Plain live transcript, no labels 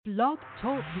Blog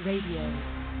Talk Radio.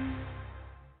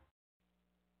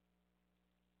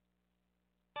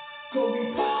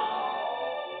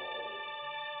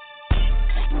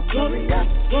 Glorious,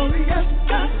 glorious,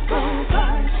 gospel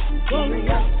vibes.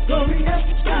 Glorious, glorious,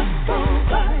 gospel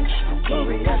vibes.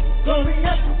 Glorious,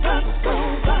 glorious, gospel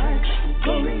vibes.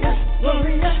 Glorious,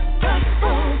 glorious,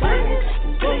 gospel vibes.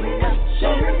 Glorious,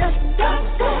 glorious,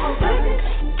 gospel vibes.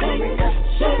 Glorious,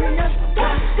 glorious,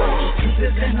 gospel. Truth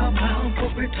is in our mouth,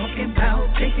 what we're talking about.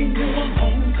 Taking you on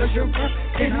home, cause you're up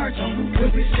in our zone. We'll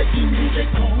be sitting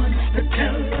music on the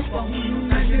telephone.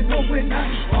 Now you know we're not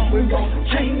wrong. We won't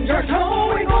change our tone.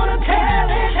 We're gonna tell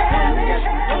it,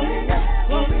 glorious,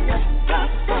 glorious,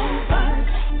 gospel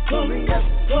vibes. Glorious,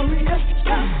 glorious,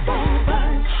 gospel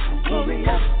vibes.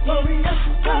 Glorious, glorious,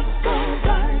 gospel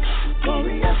vibes.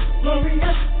 Glorious,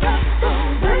 glorious, gospel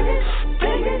vibes.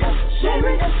 Sing it up, share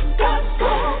it up,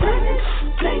 gospel vibes.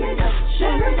 Sing it up,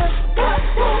 share it up,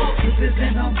 gospel. Truth is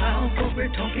in our mouth, what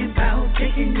we're talking about.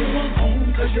 Taking you on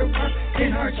home, cause you're up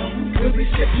in our zone. We'll be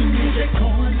sitting music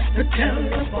on the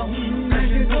telephone. Now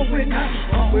you know we're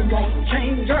not wrong. We won't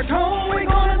change our tone. We're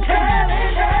gonna tell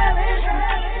it, tell it, tell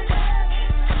it.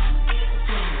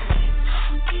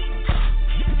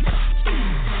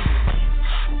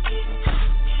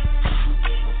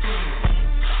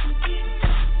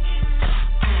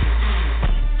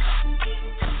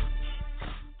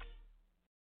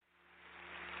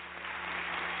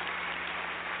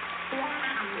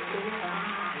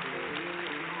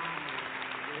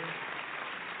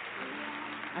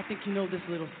 I think you know this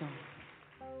little song.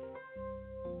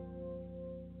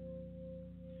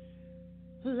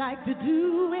 Like the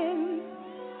dew in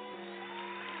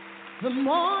the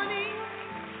morning,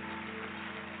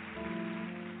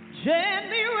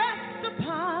 gently rest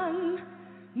upon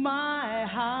my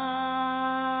heart,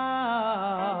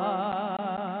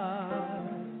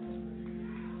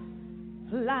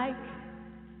 like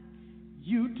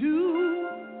you do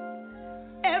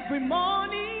every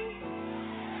morning.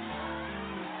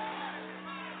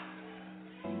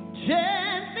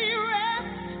 Gently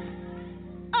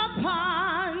rest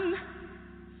upon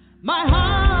my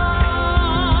heart.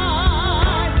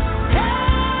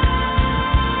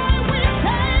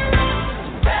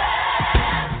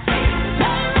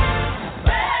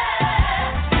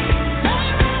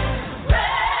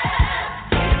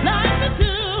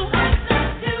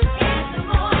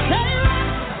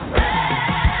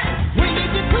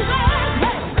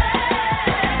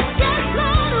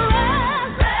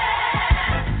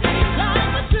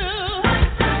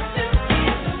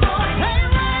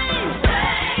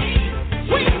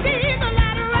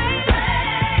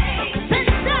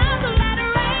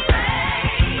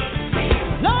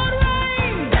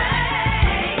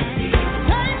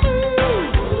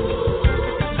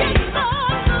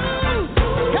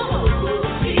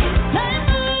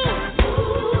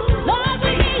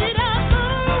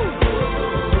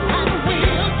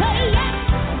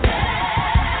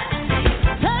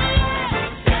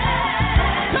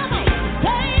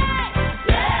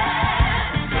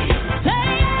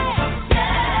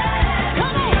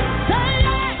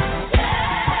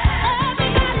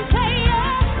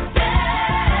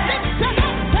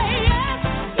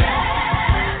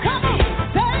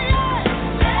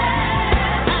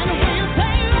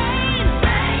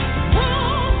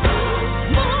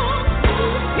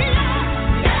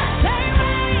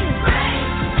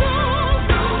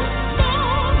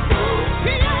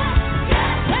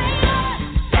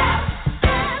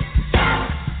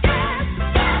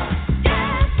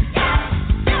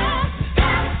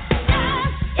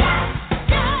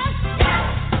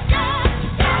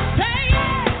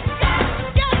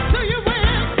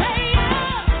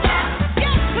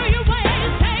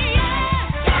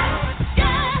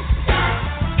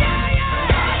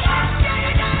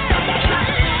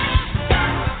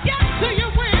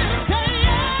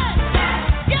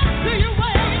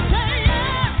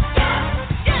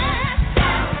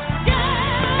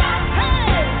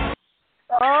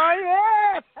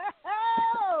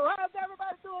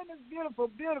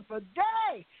 Beautiful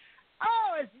day.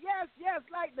 Oh, it's yes,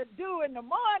 like the dew in the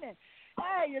morning.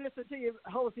 Hey, you listen to your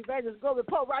host, Evangelist Glory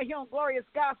Pope, right here on Glorious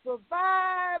Gospel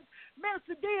Vibes.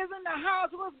 Minister D is in the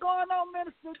house. What's going on,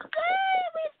 Minister D?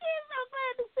 We're so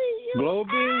glad to see you.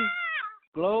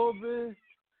 Globy,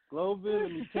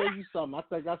 let me tell you something. I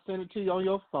think I sent it to you on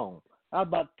your phone. I was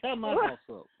about to tear my house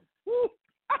up. Woo.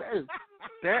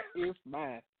 That is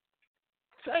my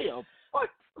tail.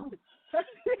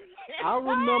 I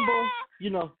remember,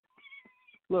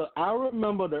 I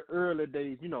remember the early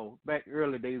days, back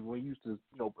early days when we used to,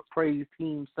 praise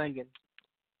team singing.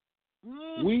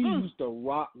 Mm-hmm. We used to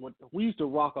rock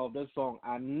off that song.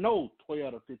 I know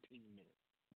 12 to 15 minutes.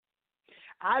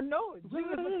 I know it.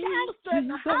 Judas McAllister in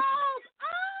the house.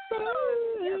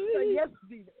 Oh, yes,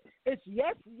 Vita. It's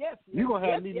yes. You gonna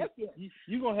have yes.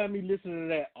 You gonna have me listening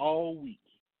to that all week.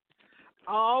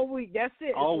 All week. That's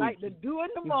it. All it's like week. the dew in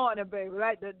the morning, baby.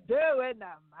 Like the dew in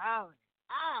the morning.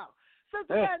 Oh,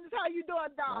 Sister Candace, how you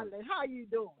doing, darling? How you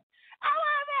doing? Oh,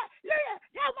 look,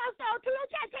 that's my song too. Don't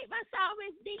try to take my song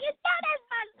with me. You know that's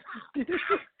my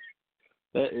song.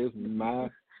 That is my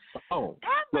song.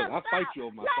 Look, I fight you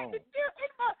on my song.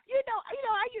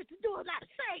 I used to do a lot of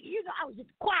singing. I was in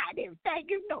the choir and everything.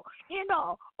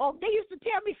 They used to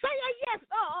tell me, say yes.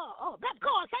 That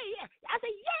chord, say yes. I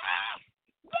say yes.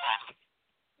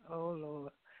 Oh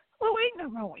Lord. Well, ain't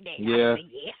nothing wrong with that. Yeah. I say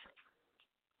yes.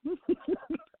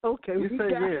 Okay. You say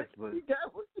yes, but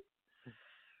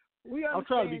we I'm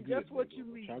trying to be understand good. just what you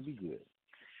mean.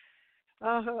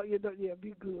 I'm trying to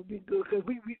be good. Be good, because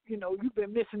we you've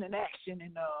been missing in action,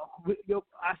 and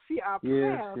I see our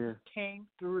prayers came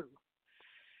through.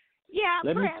 Yeah,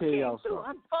 let me tell y'all through.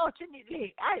 something.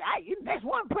 Unfortunately, that's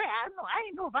one prayer I know. I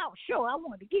didn't know if I was sure I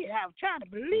wanted to get it. I was trying to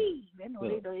believe.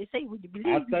 They say when you believe,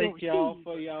 I you thank y'all receive.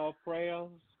 for y'all prayers,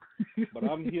 but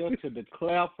I'm here to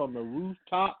declare from the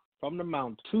rooftop, from the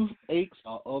mountain, toothaches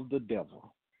are of the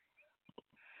devil.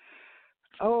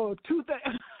 Oh, toothache.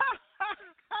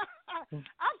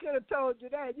 I could have told you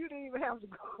that. You didn't even have to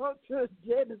go to the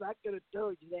dentist. I could have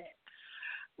told you that.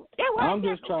 I'm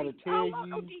just trying to tell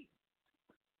you.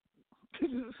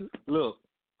 Look,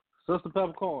 Sister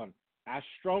Peppercorn, I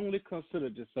strongly consider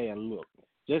just saying, look,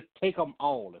 just take them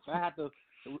all. If I have to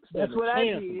stand a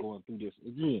chance of going through this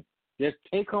again, just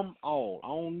take them all. I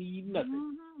don't need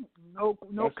nothing.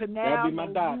 Mm-hmm. No canal. That'll be my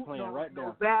diet plan right there.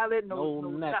 No ballot. No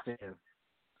nothing.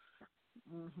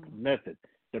 Mm-hmm. Nothing.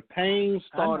 The pain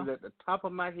started at the top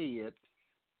of my head,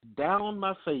 down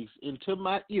my face, into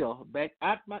my ear, back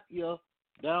out my ear,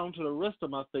 down to the rest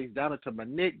of my face, down into my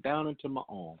neck, down into my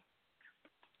arm.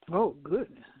 Oh,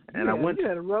 goodness. And I went to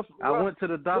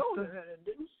the doctor.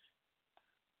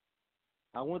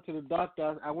 I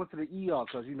went to the ER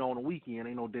because, on the weekend,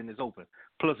 ain't no dentist open.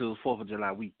 Plus, it was 4th of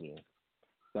July weekend.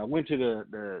 So I went to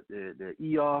the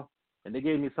ER, and they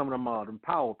gave me some of them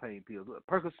power pain pills.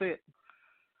 Percocet.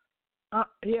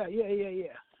 Yeah.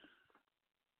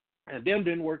 And them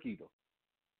didn't work either.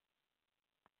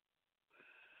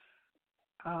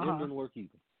 Them didn't work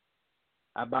either.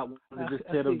 I about wanted to just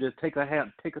tell them, just take a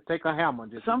hammer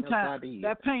and just sometimes the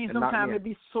that pain sometimes it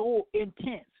be so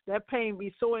intense. That pain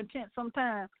be so intense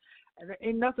sometimes.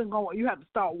 Ain't nothing going. You have to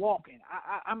start walking.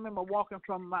 I remember walking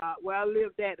from where I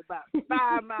lived at about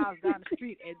 5 miles down the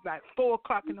street at about 4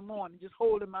 o'clock in the morning, just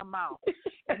holding my mouth,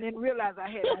 and then realized I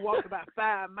had to walk about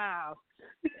 5 miles.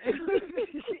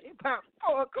 About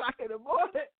 4 o'clock in the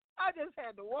morning, I just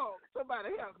had to walk. Somebody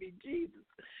help me, Jesus.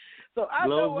 So I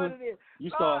know what it is.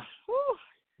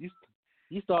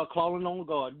 You start calling on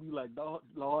God. You like,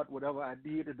 Lord, whatever I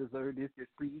did to deserve this, just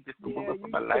please, just come over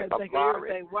my life. I'm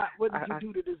sorry. What did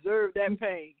you do to deserve that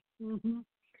pain? Mm-hmm.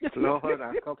 Lord,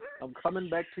 I'm coming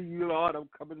back to you, Lord. I'm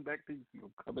coming back to you.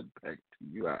 I'm coming back to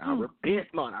you. I repent,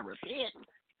 Lord. I repent.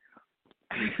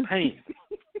 Pain.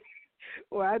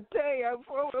 Well, I tell you,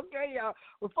 y'all,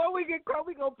 before we get caught,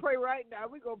 we're going to pray right now.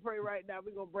 We're going to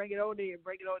bring it on in.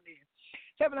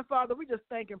 Heavenly Father, we just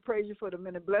thank and praise you for the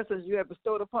many blessings you have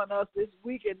bestowed upon us this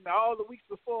week and all the weeks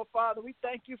before, Father. We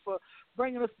thank you for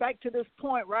bringing us back to this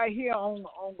point right here on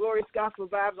Glorious Gospel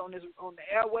Vibes on the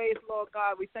airways, Lord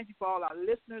God. We thank you for all our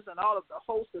listeners and all of the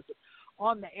hosts that's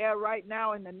on the air right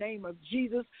now in the name of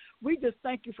Jesus. We just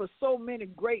thank you for so many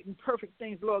great and perfect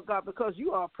things, Lord God, because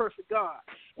you are a perfect God.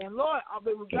 And Lord,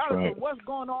 regardless of what's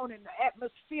going on in the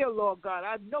atmosphere, Lord God,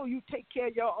 I know you take care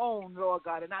of your own, Lord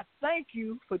God. And I thank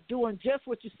you for doing just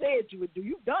what you said you would do.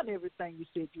 You've done everything you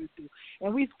said you would do.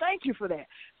 And we thank you for that.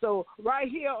 So right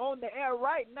here on the air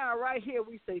right now, right here,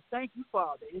 we say thank you,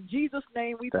 Father. In Jesus'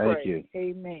 name we pray. Thank you.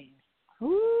 Amen.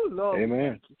 Ooh, Lord.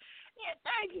 Amen. Thank you. Yeah,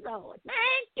 thank you, Lord.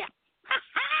 Thank you.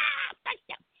 Thank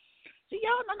you. See,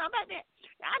 y'all know about that.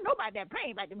 I know about that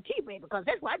pain, about them teeth, because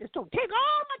that's why I just told take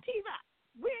all my teeth out.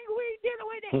 We ain't dealing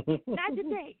with that. Not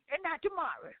today and not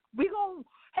tomorrow. We gonna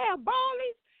have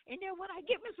ballies, and then when I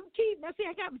get me some teeth, now see,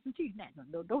 I got me some teeth now.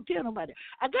 No, don't tell nobody.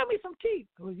 I got me some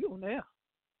teeth. Oh, you on there?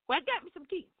 Well, I got me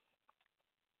some teeth.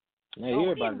 Now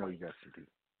everybody know you got some teeth.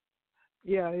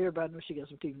 Yeah, everybody knows she got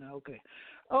some teeth now.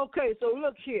 Okay, so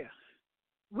look here.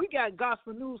 We got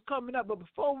gospel news coming up, but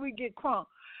before we get crunk,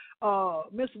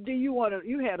 Mr. D,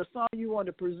 you had a song you want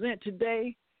to present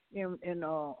today, in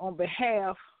on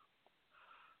behalf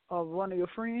of one of your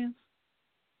friends.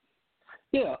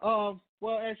 Yeah,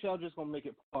 Well, actually, I'm just gonna make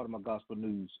it part of my gospel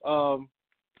news.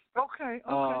 Okay.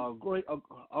 A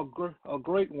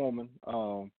great woman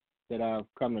that I've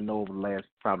come to know over the last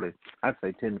probably I'd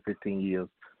say 10 to 15 years.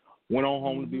 Went on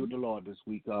home to be with the Lord this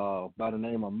week. By the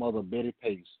name of Mother Betty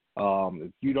Pace.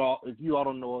 If you all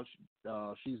don't know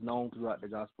her, she's known throughout the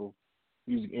gospel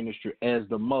music industry as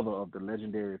the mother of the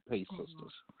legendary Pace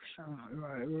sisters.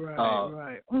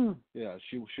 Right. Yeah,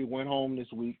 she went home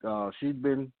this week. She'd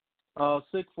been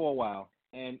sick for a while,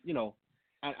 and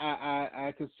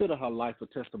I consider her life a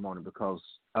testimony because,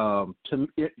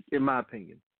 in my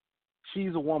opinion,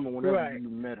 she's a woman. Whenever you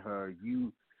met her,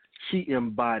 she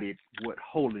embodied what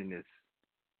holiness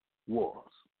was.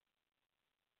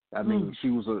 I mean,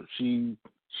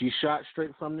 she shot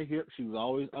straight from the hip. She was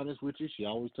always honest with you. She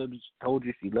always told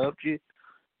you she loved you,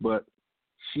 but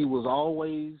she was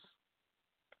always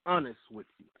honest with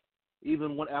you.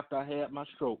 Even after I had my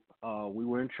stroke, we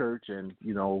were in church, and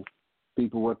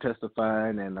people were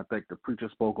testifying, and I think the preacher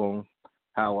spoke on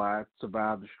how I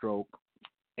survived the stroke.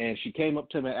 And she came up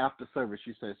to me after service.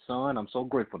 She said, "Son, I'm so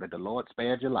grateful that the Lord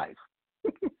spared your life."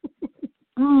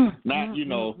 Not, you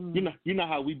know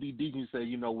how we be deacons say,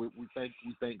 we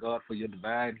thank God for your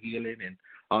divine healing,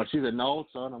 and she said, "No,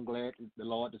 son, I'm glad the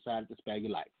Lord decided to spare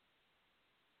your life."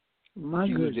 She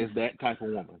was just that type of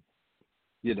woman.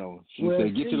 She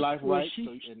said, "Get your life right."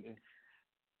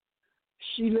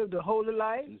 She lived a holy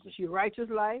life. She righteous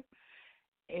life,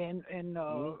 and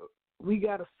we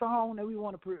got a song that we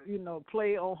want to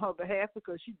play on her behalf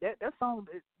because that song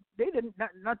they didn't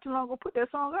not too long ago put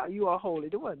that song out. You Are Holy,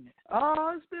 wasn't it?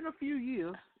 It's been a few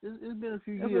years. It's been a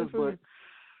few years, but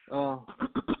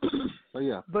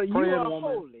yeah. But You Are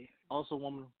Holy. Also,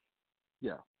 woman,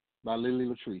 yeah, by Lily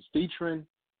Latrice, featuring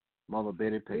Mother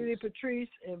Betty Pace. Lily Patrice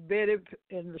and Betty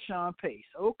and LaShawn Pace.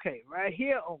 Okay, right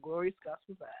here on Glorious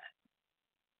Gospel Vibe.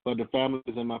 But the family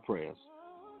is in my prayers.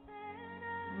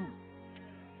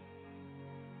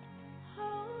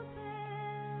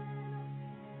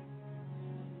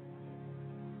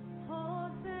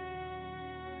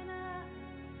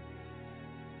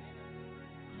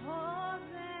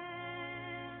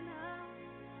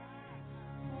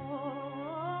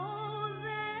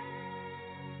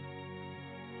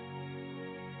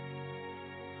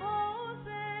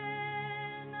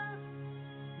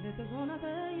 This is one of the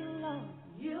Lord.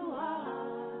 You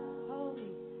are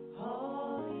holy,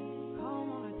 holy.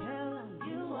 Come on and tell him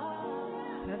you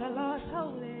are. Tell the Lord's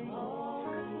holy,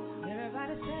 holy.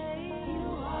 Everybody say you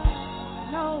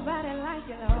are. Nobody like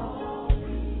you, Lord.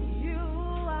 You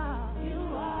are.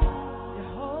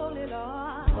 You're holy,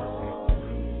 Lord.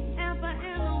 Holy. Alpha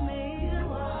and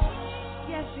Omega.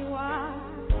 Yes, you are.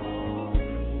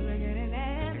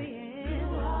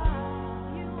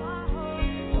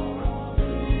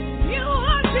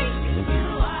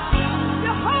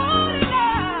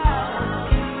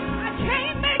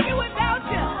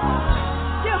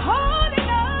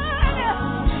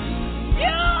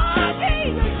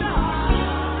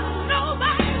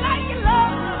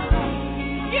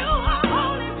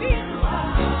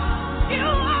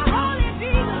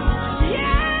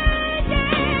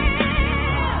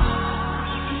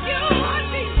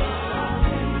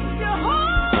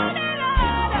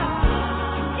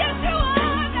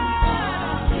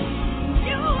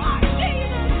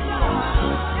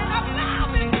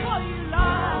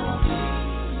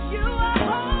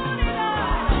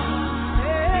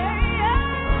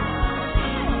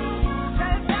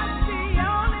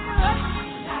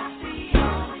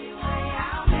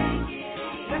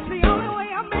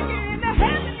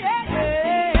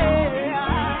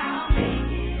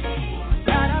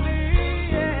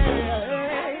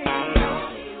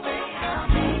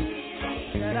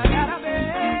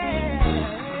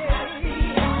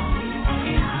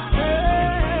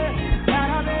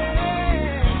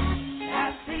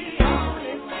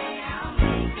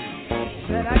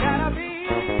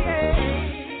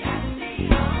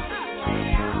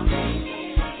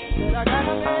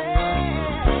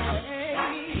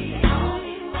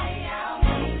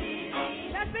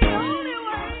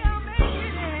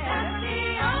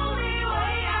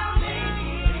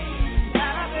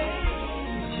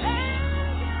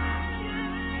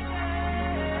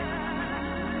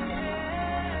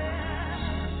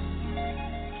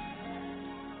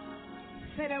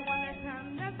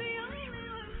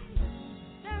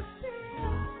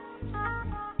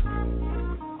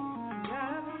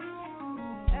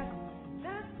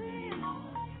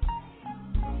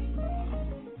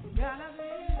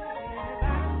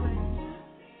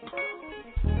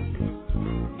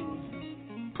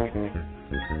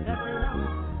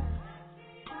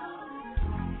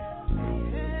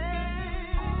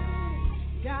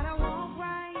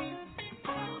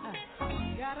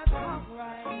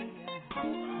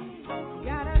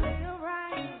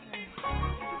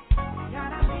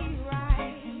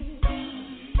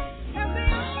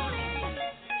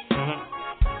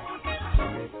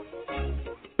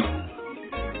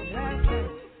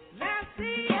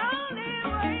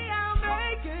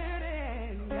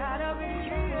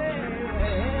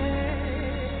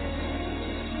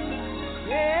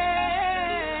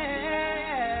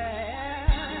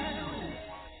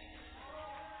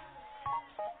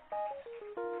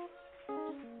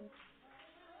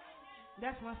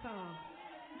 That's my song.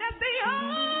 That's the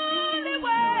only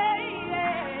way.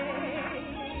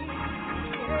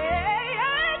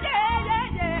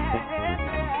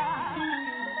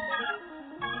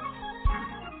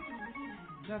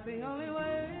 That's the only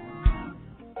way.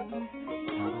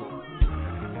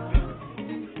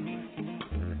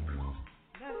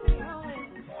 That's the only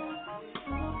way.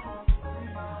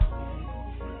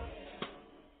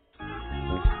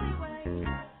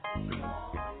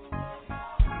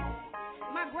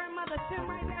 My grandmother too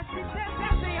right now, she said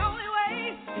that's the only way.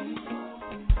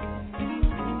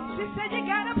 She said you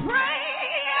gotta pray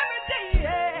every day.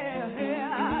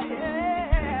 Yeah.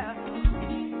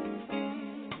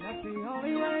 That's the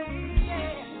only way.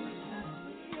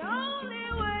 The only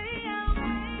way I'll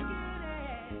make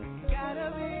it. Gotta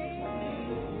be.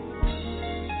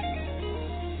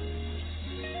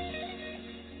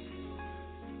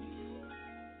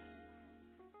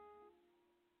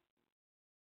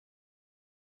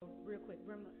 Real quick,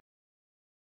 grandma.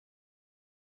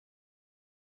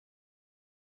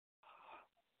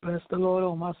 Bless the Lord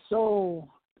on my soul,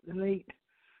 the late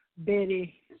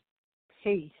Betty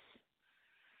Pace.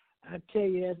 I tell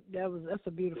you, that's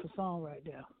a beautiful song right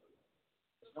there.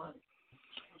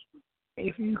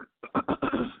 If you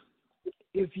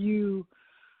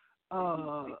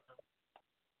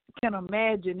can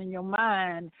imagine in your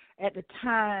mind at the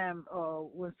time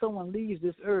when someone leaves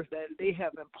this earth that they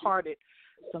have imparted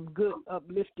some good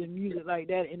uplifting music like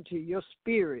that into your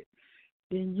spirit,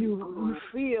 then you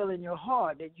feel in your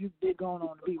heart that they're going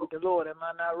on to be with the Lord. Am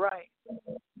I not right?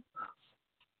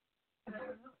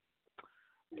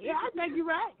 Yeah, I think you're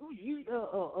right. You,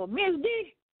 Miss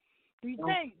D, do you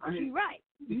think she's right?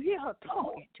 You hear her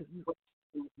talking to you.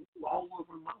 All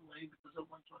over my way because I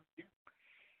want to hear.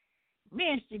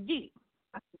 Mr. D.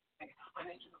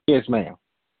 Yes, ma'am.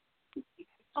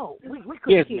 Oh, we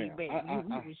couldn't yes, hear you, baby.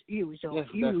 You was on.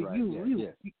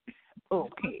 Yes.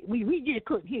 Okay, we just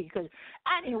couldn't hear you because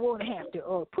I didn't want to have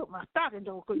to put my stockings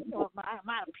on because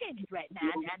my pennies right now.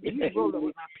 I need to roll over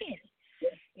my pennies.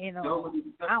 I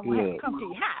don't have to come to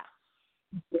your house.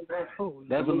 Oh,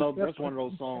 that's one of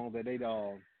those songs that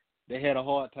they had a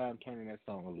hard time turning that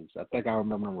song loose. I think I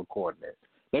remember them recording that.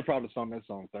 They probably sung that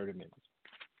song 30 minutes.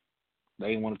 They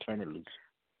didn't want to turn it loose.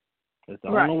 That's the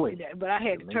only way. But I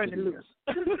had to turn it loose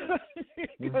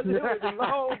because it was a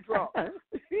long draw.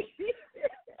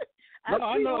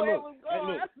 I know.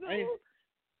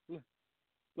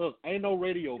 Look, ain't no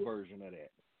radio version of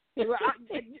that. You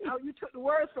took the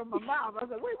words from my mouth. I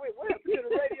said, wait, what happened to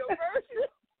the radio version?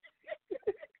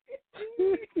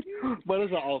 But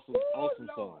it's an awesome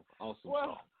song. Awesome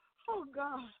song. Oh,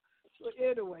 God. But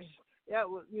anyway, that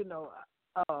was,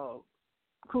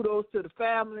 kudos to the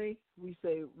family. We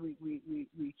say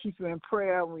we keep you in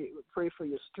prayer. We pray for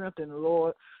your strength in the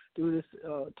Lord through this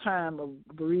time of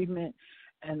bereavement.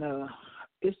 And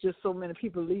it's just so many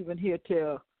people leaving here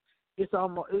till it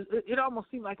almost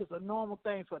seems like it's a normal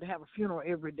thing to have a funeral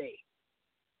every day.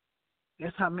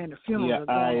 That's how many funerals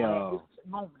are going on at this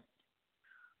moment.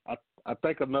 I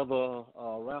think another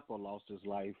rapper lost his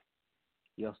life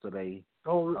yesterday.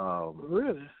 Oh,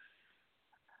 really?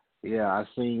 Yeah, I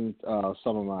seen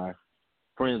some of my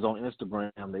friends on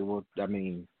Instagram. They were,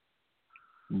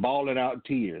 bawling out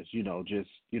tears.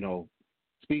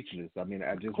 Speechless.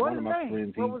 One of my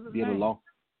friends, he did a long.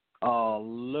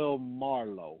 Lil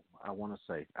Marlo, I want to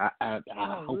say. I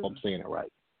hope I'm saying it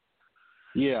right.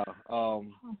 Yeah.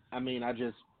 I'm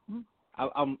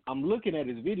looking at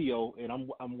his video and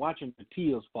I'm watching the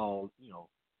tears fall.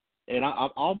 And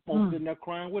I'm almost sitting there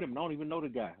crying with him. I don't even know the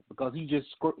guy because he just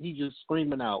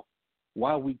screaming out,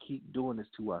 "Why we keep doing this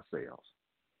to ourselves?"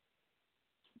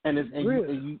 And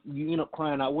really? you end up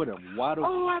crying out with him. Why do?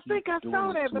 Oh, I think I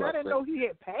saw that, but I didn't know he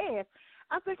had passed.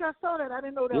 I think I saw that. I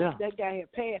didn't know that guy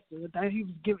had passed. He was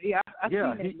giving.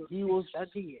 He was. I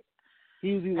did.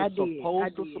 He was either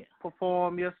supposed to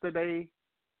perform yesterday.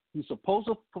 He's supposed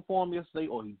to perform yesterday,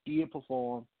 or he did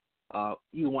perform. Either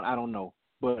one, I don't know.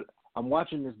 But I'm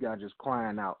watching this guy just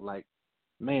crying out like,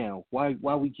 "Man, why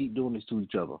we keep doing this to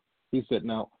each other?" He said,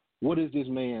 "Now, what is this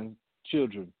man's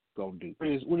children gonna do? What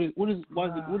is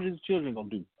his children gonna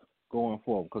do going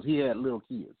forward?" Because he had little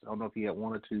kids. I don't know if he had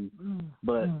one or two,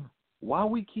 but why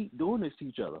we keep doing this to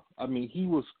each other? He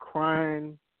was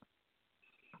crying,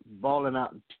 bawling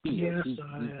out in tears.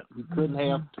 Yes, he couldn't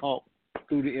have talked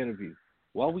through the interview.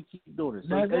 Why we keep doing this?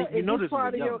 Now, this is a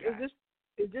young guy.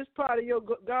 Is this part of your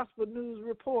gospel news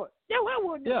report? Yeah, why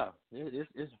wouldn't it?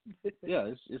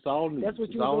 Yeah, it's all news. That's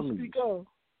what you're going to speak of.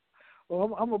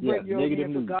 Well, I'm going to break your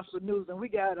name for gospel news, and we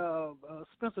got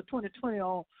Spencer 2020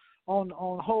 on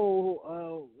on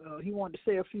hold. He wanted to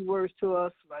say a few words to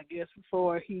us, I guess,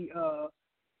 before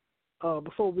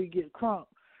we get crunk.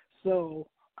 So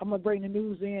I'm gonna bring the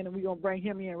news in, and we're gonna bring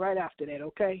him in right after that.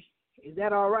 Okay? Is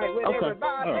that all right with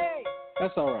everybody? All right.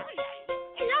 That's all right.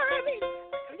 Hey, you heard me?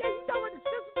 Yeah, you know what the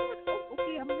system is. Oh,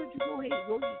 okay, I'm gonna let you go ahead.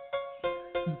 Go ahead.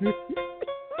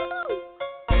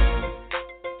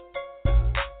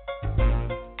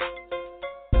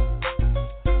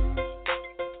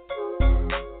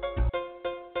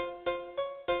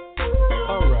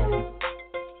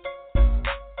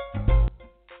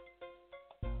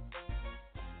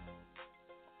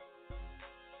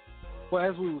 Well,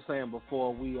 as we were saying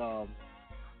before, we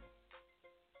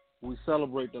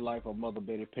celebrate the life of Mother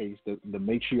Betty Pace, the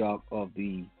matriarch of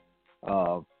the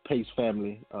Pace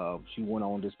family. She went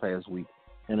on this past week,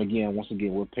 and once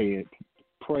again, we're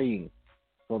praying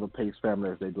for the Pace family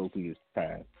as they go through this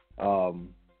time,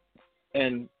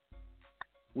 and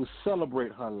we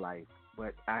celebrate her life.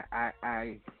 But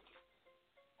I'm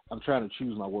trying to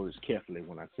choose my words carefully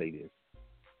when I say this.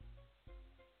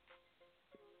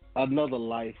 Another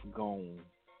life gone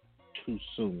too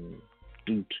soon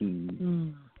due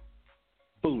to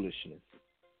foolishness.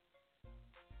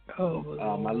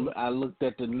 I looked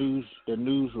at the news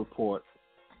report.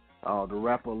 The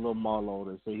rapper Lil Marlo,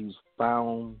 they say he was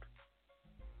found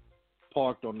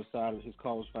parked on the side of his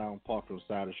car was found parked on the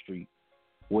side of the street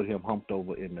with him humped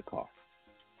over in the car.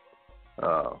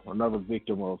 Another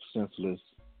victim of senseless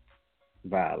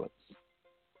violence.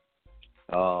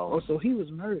 So he was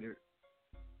murdered.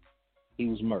 He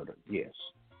was murdered, yes.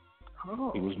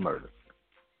 Oh. He was murdered.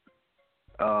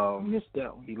 Missed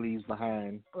that one. He leaves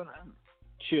behind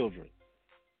children.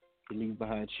 He leaves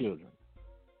behind children.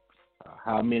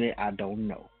 How many, I don't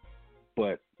know.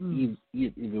 But if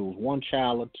it was one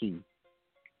child or two,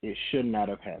 it should not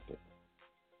have happened.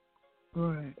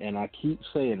 Right. And I keep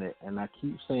saying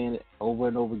it, over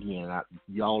and over again.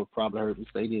 Y'all have probably heard me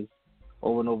say this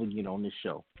over and over again on this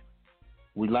show.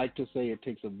 We like to say it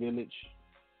takes a village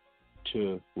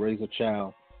to raise a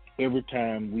child. Every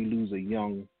time we lose a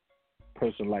young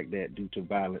person like that due to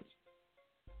violence,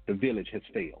 the village has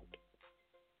failed.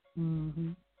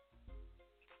 Mm-hmm.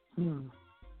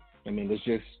 I mean,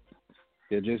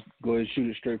 they'll just go ahead and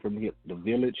shoot it straight from here. The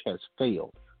village has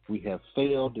failed. We have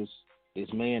failed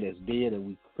this man that's dead, and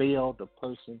we failed the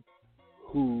person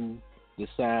who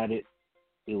decided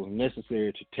it was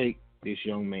necessary to take this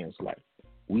young man's life.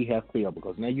 We have failed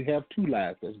because now you have two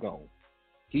lives that's gone.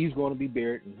 He's going to be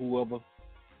buried, and whoever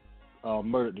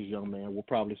murdered this young man will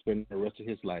probably spend the rest of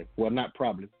his life. Well, not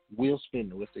probably, will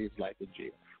spend the rest of his life in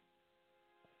jail.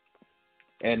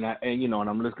 And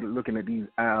I'm looking at these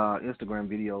Instagram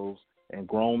videos and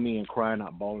grown men crying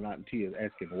out, bawling out in tears,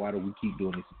 asking, why do we keep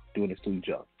doing this to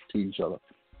each other?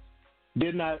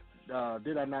 Did I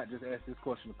not just ask this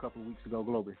question a couple of weeks ago,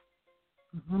 Globee?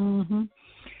 Mm-hmm.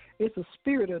 It's a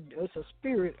spirit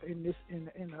in this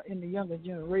in the younger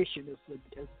generation. It's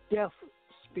a death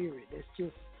spirit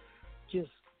that's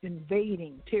just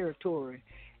invading territory,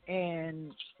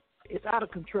 and it's out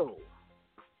of control.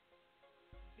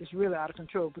 It's really out of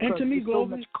control because and to me, there's so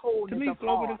much coldness of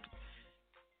heart.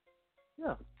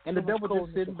 Yeah, and the devil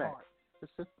just sitting back.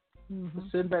 Just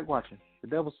sitting back watching. The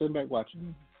devil's sitting back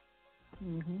watching.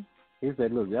 Mm-hmm. He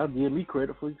said, "Look, y'all give me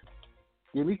credit for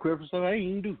something I ain't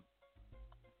even do."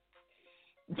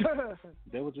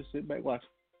 They will just sit back watching.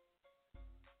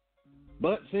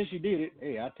 But since you did it,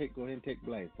 hey, I'll go ahead and take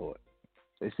blame for it.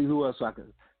 Let's see who else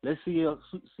let's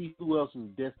see who else's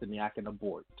destiny I can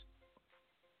abort.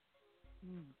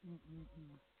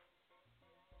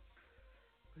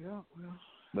 Yeah, well.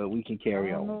 But we can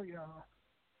carry on. Know, y'all.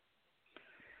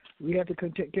 We have to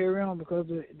carry on because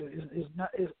it's not.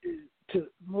 To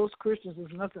most Christians,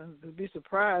 it's nothing to be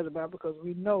surprised about because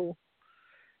we know.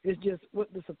 It's just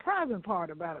what the surprising part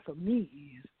about it for me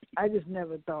is I just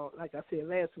never thought, like I said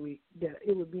last week, that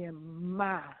it would be in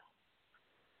my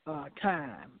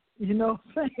time. You know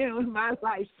what I'm saying? In my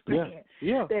lifespan.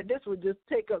 Yeah. That this would just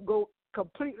go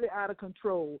completely out of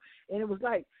control. And it was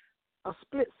like a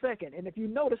split second. And if you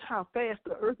notice how fast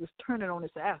the earth is turning on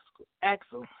its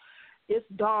axle, it's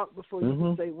dark before you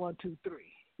can say 1, 2, 3.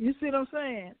 You see what I'm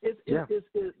saying?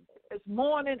 It's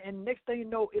morning, and next thing you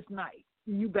know, it's night.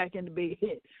 You back in the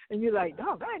bed, and you're like,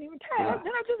 dog, I ain't even tired.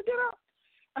 Did I just get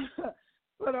up?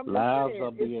 But I'm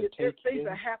just saying, things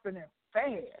are happening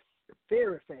fast,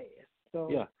 very fast.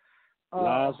 So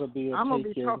lives are being I'm gonna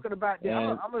taken, be talking about that.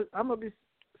 I'm gonna be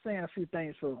saying a few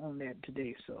things on that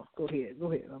today. So go ahead.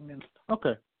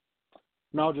 Okay.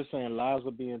 No, I'm just saying lives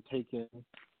are being taken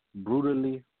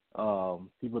brutally.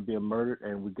 People are being murdered,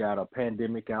 and we got a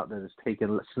pandemic out that is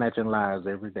snatching lives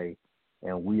every day.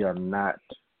 and we are not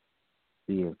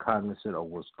being cognizant of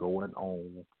what's going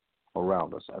on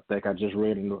around us. I think I just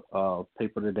read in the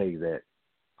paper today that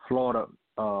Florida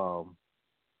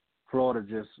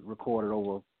just recorded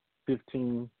over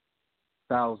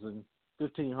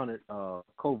 1,500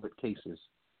 COVID cases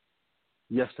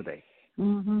yesterday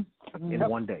in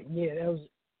one day. Yeah, that was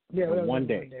one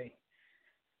day.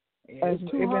 Yeah, it's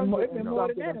been more than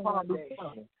that in one day.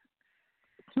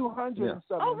 200 and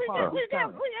something. Oh, we got Dr.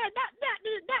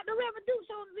 Reverend Dukes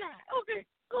on the line. Okay,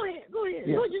 go ahead.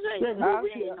 Yeah. What you say?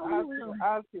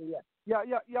 I'll see.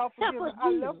 Y'all forgive me. I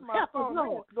left my phone. I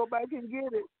had to go back and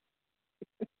get it.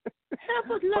 Help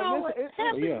us, Lord.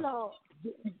 Help us, Lord.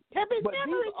 Help us,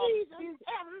 Jesus.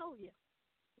 Hallelujah.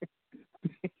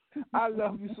 I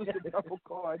love you, Sister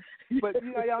Peppercorn. But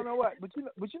y'all know what? But you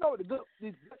know what the good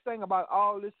thing about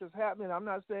all this is happening. I'm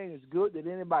not saying it's good that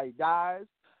anybody dies.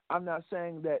 I'm not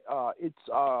saying that it's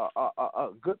a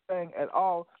good thing at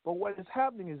all. But what is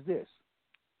happening is this: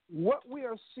 what we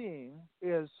are seeing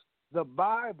is the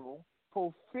Bible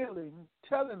fulfilling,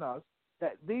 telling us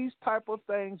that these type of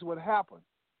things would happen.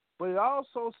 But it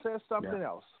also says something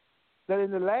else, that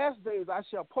in the last days I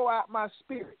shall pour out my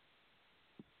spirit.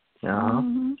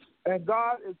 And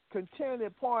God is continually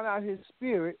pouring out his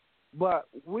spirit, but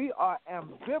we are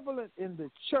ambivalent in the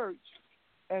church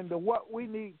and what we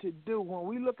need to do. When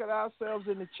we look at ourselves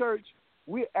in the church,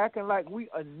 we're acting like we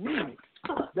anemic.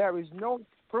 There is no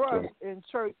trust in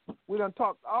church. We done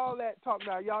talked all that talk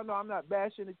now. Y'all know I'm not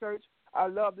bashing the church. I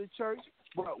love the church.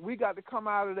 But we got to come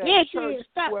out of that church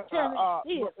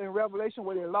in Revelation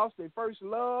where they lost their first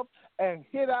love and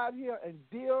hit out here and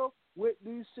deal with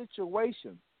these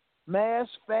situations. Mass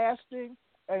fasting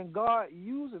and God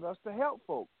using us to help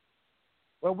folks.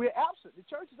 Well, we're absent. The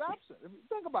church is absent. If you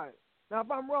think about it. Now, if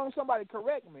I'm wrong, somebody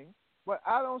correct me. But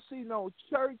I don't see no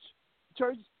church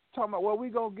talking about, well, we're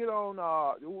going to get on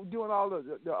doing all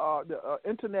the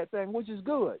internet thing, which is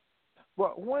good.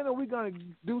 But when are we going to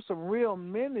do some real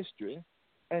ministry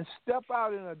and step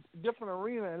out in a different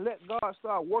arena and let God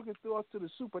start working through us to the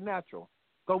supernatural?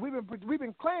 Because we've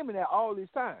been claiming that all this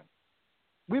time.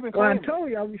 We've been claiming. I told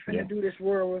y'all we finna do this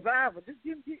world revival. Just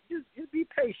be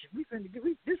patient. We finna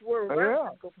do this world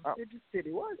revival. Go from city to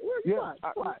city. What?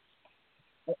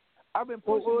 I've been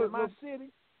pushing in my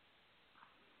city.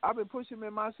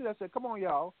 I said, come on,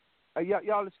 y'all.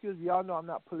 Y'all excuse me. Y'all know I'm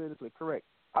not politically correct.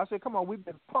 I said, come on. We've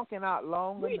been punking out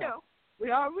long enough. We know.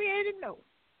 We already know.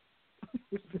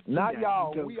 Not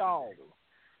y'all. We all.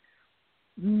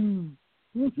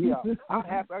 Yeah, I'm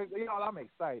happy. Y'all, I'm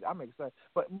excited.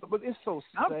 But it's so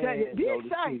sad. I'm telling you,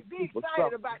 be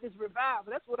excited about this revival.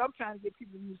 That's what I'm trying to get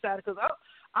people excited because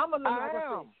I'm a little. Like I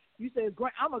said, you said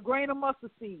I'm a grain of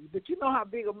mustard seed, but you know how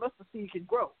big a mustard seed can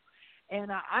grow, and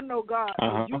I know God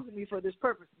is using me for this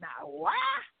purpose. Now, why?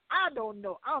 I don't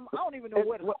know. I don't even know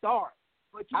where to start.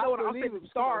 But you know what I'm finna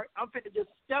start? I'm finna just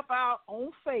step out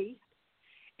on faith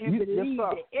and believe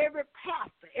that every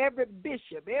pastor, every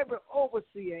bishop, every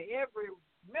overseer, every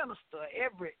minister,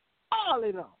 all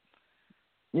of them,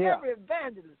 every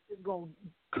evangelist is going to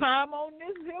climb on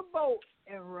this here boat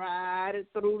and ride it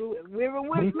through the river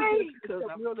with me. Because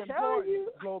I'm telling you.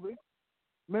 Globee.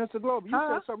 Minister Globee, you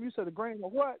said something. You said a grain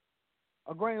of what?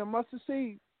 A grain of mustard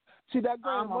seed. See, that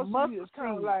grain of mustard seed is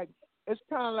kind of like, it's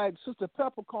kind of like Sister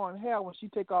Peppercorn hair when she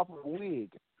take off her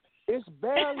wig. It's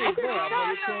barely there,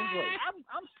 but it can grow.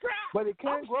 I'm strapped. But it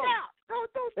can grow.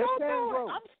 It can grow.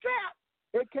 I'm strapped.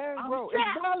 It can grow.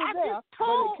 It's barely there, but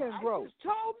it can grow. I just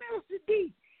told Minister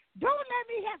D, don't let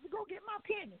me have to go get my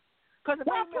pennies. Because if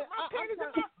I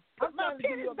put my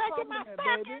pennies back in my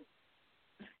stocking,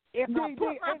 if I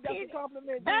put my pennies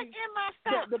back in my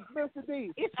stocking, Mr.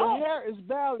 D, the hair is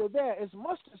barely there. It's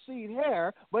mustard seed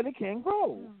hair, but it can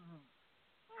grow.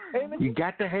 You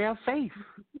got to have faith.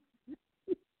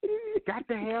 Got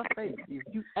to have faith.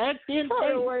 If you act in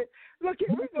faith. Look,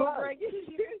 we're going to bring it.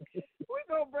 We're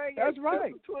going to bring it. That's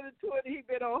right. 2020, he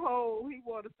been on hold. He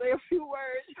want to say a few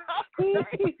words. Woo!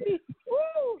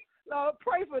 Lord,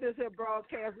 pray for this here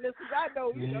broadcast. Listen, I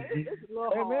know, it's a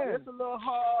little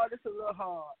hard. It's a little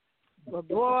hard. But,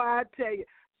 boy, I tell you,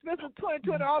 Spencer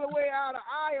 2020 all the way out of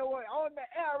Iowa on the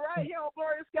air right here on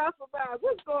Glorious Gospel Vibes.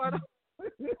 What's going on?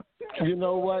 You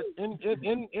know what? In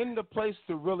the place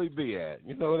to really be at.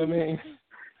 You know what I mean?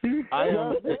 I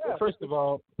am first of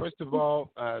all, Sister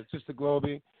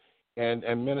Globee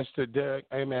and Minister Derek,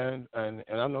 amen. And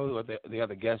I know what the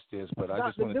other guest is, but I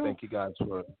just want to thank you guys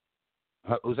for.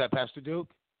 Who's that, Pastor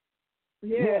Duke?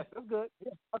 Yes, that's good.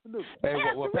 Yeah, Pastor Duke. Hey,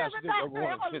 well, Pastor Duke,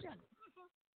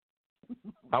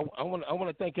 I want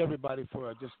to thank everybody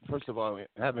for just first of all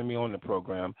having me on the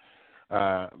program.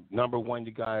 Number one,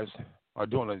 you guys are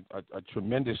doing a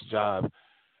tremendous job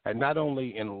at not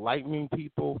only enlightening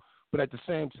people, but at the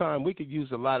same time, we could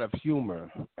use a lot of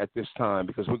humor at this time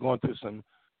because we're going through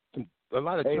a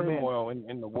lot of turmoil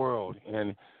in the world.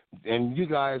 And you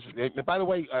guys, by the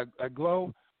way,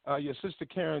 Glow, your sister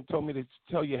Karen told me to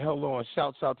tell you hello and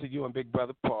shouts out to you and Big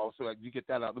Brother Paul. So you get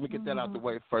that out. Let me get that out the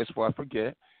way first before I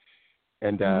forget.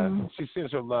 And she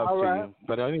sends her love to you.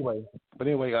 But anyway,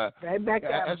 back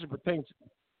as it pertains,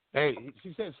 hey,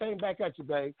 she said same back at you,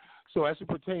 babe. So as it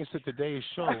pertains to today's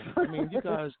show, I mean, you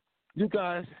guys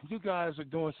are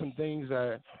doing some things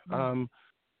that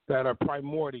are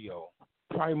primordial.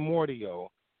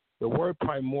 Primordial. The word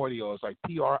primordial is like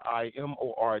Primordial.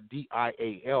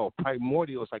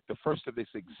 Primordial is like the first of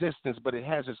its existence, but it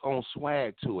has its own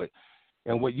swag to it.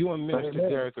 And what you and Minister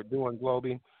Derek are doing,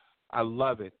 Globey, I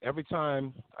love it. Every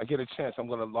time I get a chance, I'm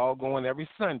going to log on every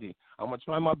Sunday. I'm going to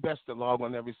try my best to log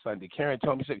on every Sunday. Karen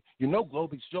told me, she said, you know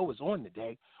Globey's show is on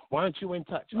today. Why aren't you in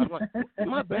touch? I'm like,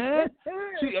 my bad.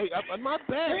 My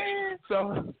bad.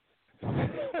 So,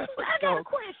 I got a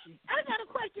question.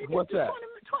 What's that?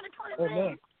 2020,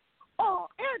 man. Oh,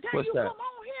 every time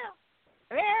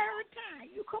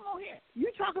you come on here,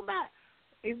 you talk about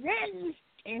Evangelist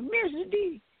and Mr.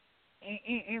 D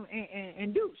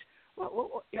and Deuce.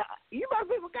 Well, you must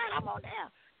be forgot I'm on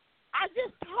there. I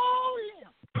just told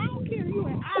him, I don't care you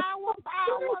an hour,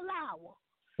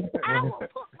 I will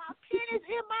put my pennies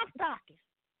in my stocking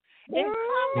and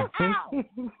come out.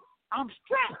 I'm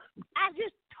strapped. I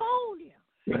just told him.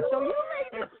 So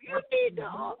you need to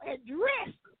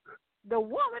address the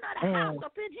woman of the house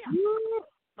up in here,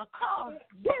 because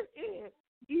this is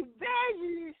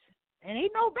Evangelist, and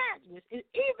ain't no evangelist, it's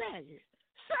Evangelist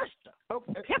sister,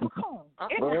 Peppercorn,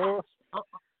 in the house.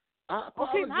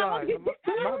 Okay, now I just want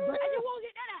to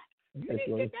get that out. You need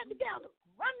to get that together.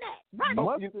 Run that.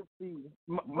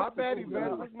 My bad,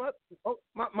 Evangelist.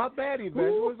 My bad,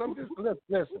 Evangelist. I'm just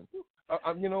listen.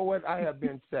 You know what? I have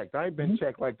been checked. I ain't been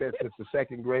checked like that since the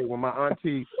second grade when my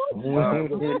auntie.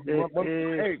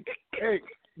 Hey,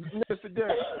 Mr.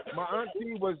 Derek, my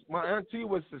auntie was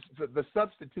the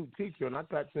substitute teacher, and I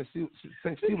thought since she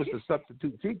was the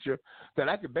substitute teacher that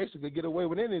I could basically get away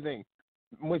with anything.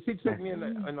 When she took me in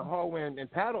the hallway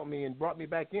and paddled me and brought me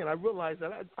back in, I realized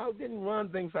that I didn't run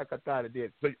things like I thought I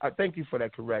did. So I thank you for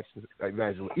that correction,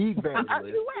 Evangelist. You're welcome.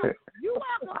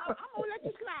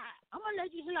 I'm gonna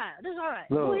let you slide. That's all right.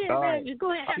 Look, go ahead, Evangelist.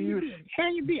 Go ahead.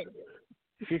 Have your business.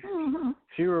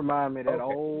 She reminded me of that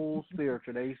old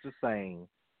spiritual they used to sing.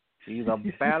 She's a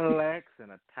battle axe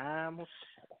and a time of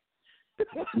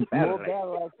more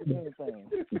battle axe than anything.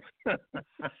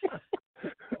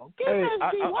 Hey,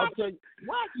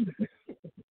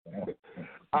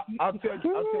 I'll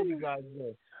tell you guys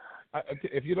this.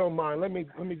 If you don't mind, let me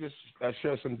just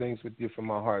share some things with you from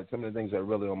my heart. Some of the things that are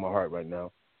really on my heart right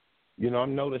now. You know,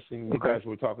 I'm noticing you guys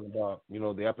were talking about, you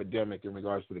know, the epidemic in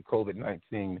regards to the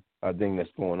COVID-19 thing that's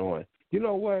going on. You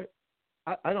know what?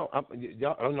 I don't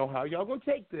know how y'all gonna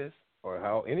take this or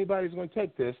how anybody's gonna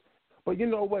take this, but you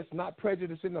know what's not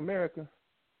prejudice in America?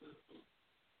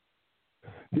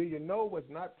 Do you know what's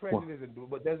not prejudice and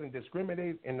what doesn't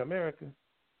discriminate in America?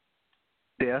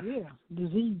 Yeah,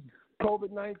 disease.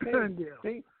 COVID-19.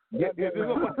 See?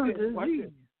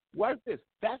 Watch this.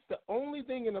 That's the only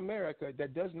thing in America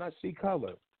that does not see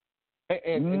color.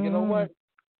 And you know what?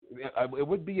 It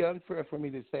would be unfair for me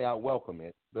to say I welcome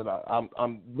it, but I'm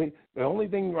the only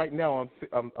thing right now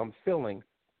I'm feeling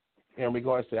in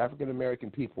regards to African American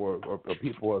people or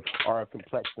people of our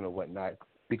complexion or whatnot,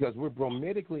 because we're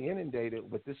bromidigally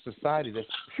inundated with this society that's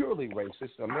purely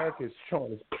racist. America is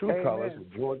showing its true colors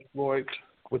with George Floyd,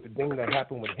 with the thing that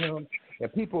happened with him,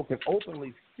 and people can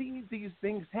openly see these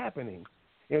things happening.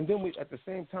 And then at the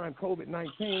same time,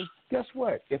 COVID-19, guess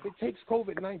what? If it takes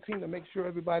COVID-19 to make sure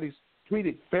everybody's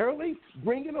treated fairly,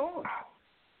 bring it on.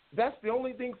 That's the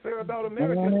only thing fair about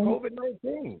America is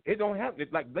COVID-19. It don't happen.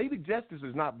 Like Lady Justice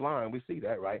is not blind. We see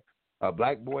that, right? A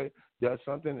black boy does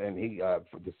something, and he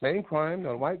for the same crime that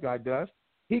a white guy does,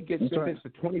 he gets sentenced to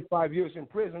 25 years in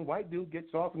prison. White dude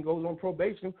gets off and goes on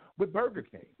probation with Burger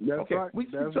King. We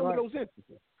see some of those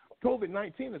instances.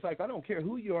 COVID-19 is like, I don't care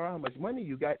who you are, how much money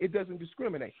you got, it doesn't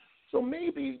discriminate. So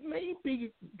maybe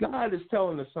God is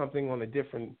telling us something from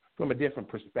a different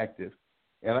perspective.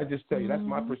 And I just tell you, that's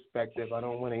my perspective. I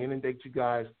don't want to inundate you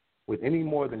guys with any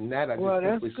more than that. I just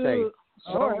simply say,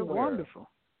 all right, wonderful.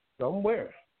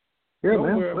 Somewhere. Yeah,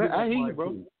 man. I hear you,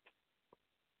 bro.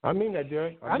 I mean that,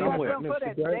 Derek. I got something for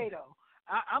that today, though.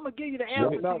 I'm gonna give you the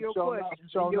answer to your question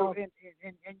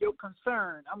and your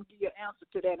concern. I'm gonna give you an answer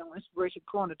to that on Inspiration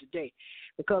Corner today,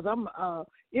 because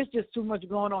it's just too much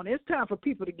going on. It's time for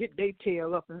people to get their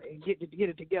tail up and get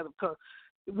it together, because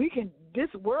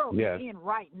this world can end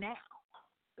right now.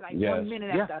 Like 1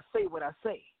 minute after I say what I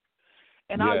say.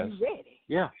 And are you ready?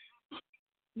 Yeah.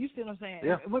 You see what I'm saying?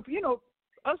 Yeah. And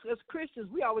us as Christians,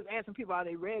 we always asking people, are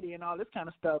they ready and all this kind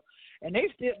of stuff. And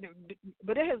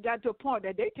but it has got to a point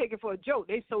that they take it for a joke.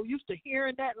 They so used to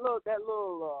hearing that little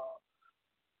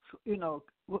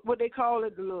what they call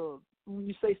it, the little, when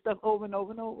you say stuff over and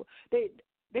over and over. They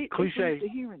cliche. so used to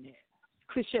hearing that.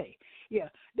 Cliche. Yeah.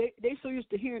 They so used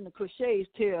to hearing the cliches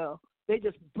till they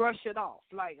just brush it off.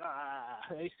 Like,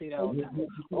 they say that all the time.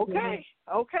 Okay.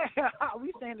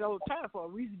 We saying it all the time for a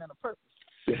reason and a purpose.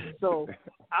 So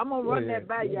I'm gonna run that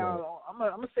by y'all. I'm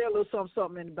gonna say a little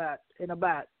something in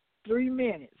about 3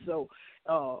 minutes. So,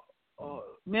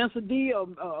 Minister D or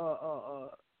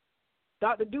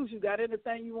Dr. Deuce, you got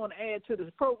anything you want to add to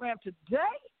this program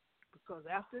today? Because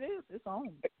after this, it's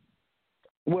on.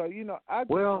 Well, I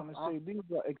just want to say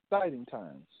these are exciting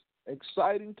times.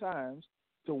 Exciting times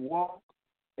to walk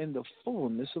in the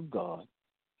fullness of God.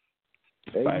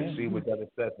 Amen. I agree with that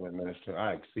assessment, Minister.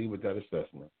 I agree with that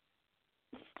assessment.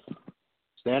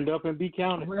 Stand up and be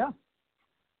counted. Well,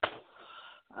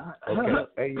 okay.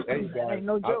 Hey, guys. Ain't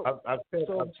no joke. I've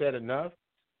said enough.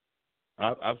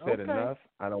 I've said enough.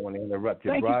 I don't want to interrupt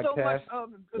your broadcast. Thank you so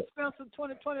much, Spencer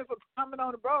 2020, for coming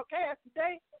on the broadcast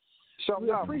today. We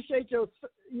appreciate you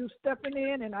stepping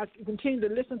in, and I continue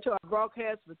to listen to our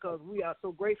broadcast, because we are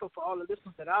so grateful for all the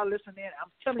listeners that are listening.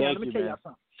 I'm telling you, let me tell you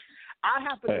something. I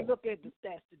happen to look at the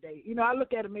stats today. I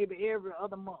look at them maybe every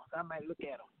other month. I might look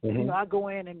at them. Mm-hmm. I go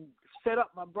in and set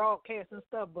up my broadcast and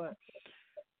stuff, but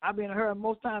I've been heard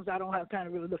most times I don't have time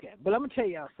to really look at it. But I'm going to tell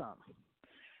y'all something.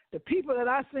 The people that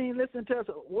I've seen listen to us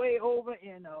way over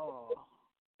in,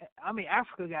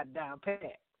 Africa got down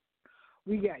pat.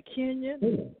 We got Kenya,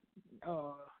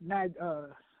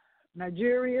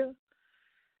 Nigeria,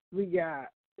 we got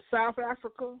South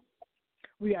Africa,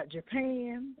 we got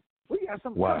Japan, we got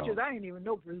some countries I didn't even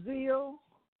know, Brazil.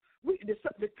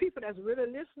 The people that's really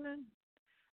listening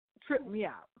tripped me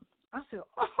out. I said,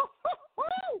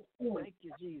 thank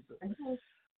you, Jesus.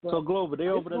 So, Glover, they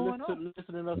over there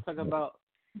listening to us talking about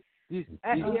these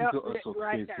people are so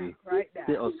crazy. Right now.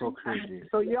 They are so crazy.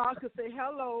 So y'all can say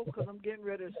hello, because I'm getting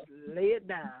ready to lay it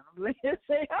down.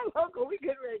 Say hello, because we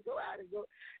getting ready to go out and go.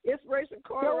 Inspiration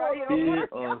Corner right here.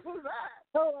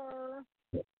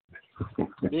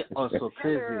 They are so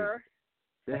crazy.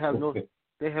 They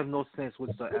have no sense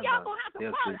whatsoever. Y'all gonna have to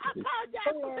apologize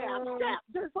for that. I'm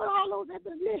just for all those that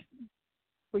been listening.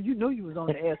 Well, you was on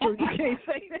the air, so you can't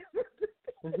say that.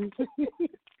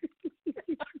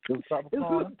 It's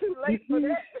too late for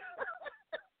that.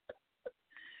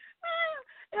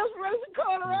 Inspiration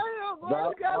Corner right here, boy.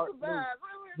 We got to survive.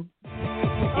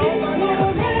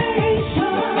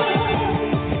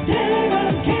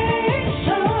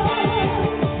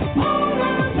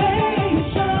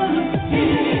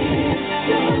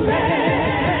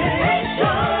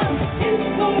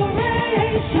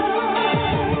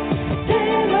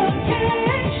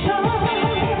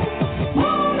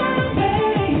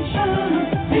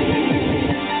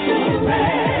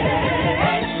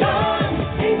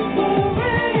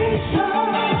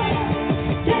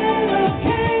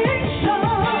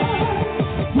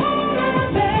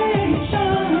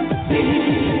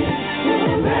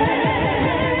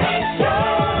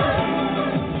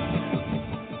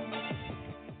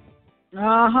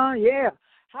 Yeah.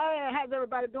 How's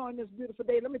everybody doing this beautiful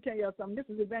day? Let me tell you something. This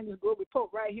is Evangelist Glover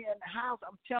Pope right here in the house.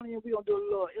 I'm telling you, we're going to do a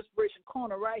little Inspiration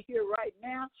Corner right here, right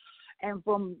now. And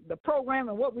from the program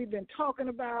and what we've been talking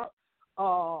about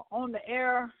on the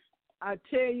air, I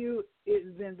tell you,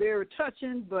 it's been very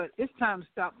touching, but it's time to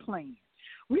stop playing.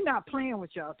 We're not playing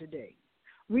with y'all today.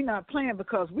 We're not playing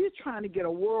because we're trying to get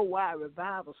a worldwide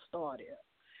revival started.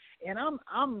 And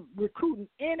I'm recruiting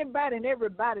anybody and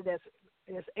everybody that's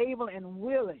able and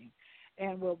willing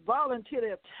and will volunteer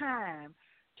their time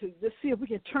to just see if we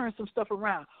can turn some stuff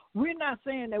around. We're not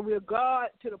saying that we're God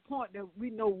to the point that we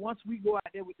know once we go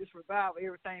out there with this revival,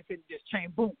 everything can just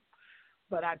change, boom.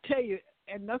 But I tell you,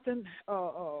 and nothing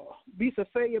beats a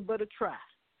failure but a try.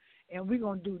 And we're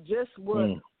going to do just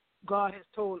what God has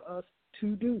told us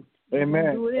to do.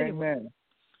 Amen. Do it anyway. Amen.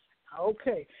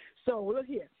 Okay. So look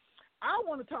here. I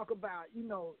want to talk about,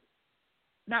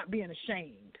 not being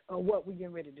ashamed of what we're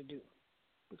getting ready to do.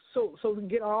 So we can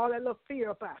get all that little fear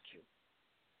up out you.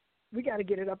 We got to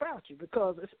get it up out you,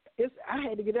 because it's. I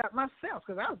had to get it out myself,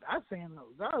 because I was saying,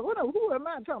 who am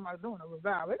I talking about doing a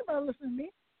revival? Anybody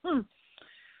listening to me?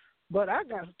 But I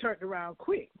got turned around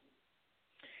quick.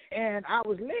 And I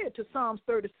was led to Psalms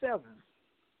 37.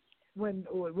 When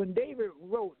David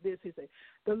wrote this, he said,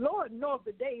 "The Lord knoweth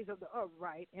the days of the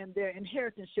upright, and their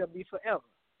inheritance shall be forever.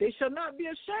 They shall not be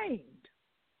ashamed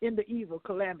in the evil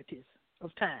calamities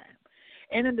of time.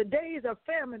 And in the days of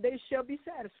famine they shall be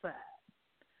satisfied."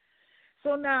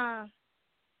 So now,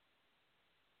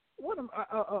 what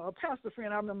a pastor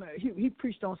friend, I remember he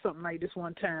preached on something like this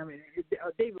one time, and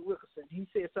David Wilkerson, he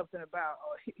said something about,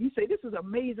 he said, this is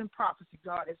amazing prophecy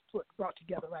God has brought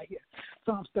together right here,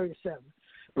 Psalms 37.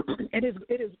 And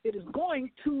it is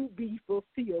going to be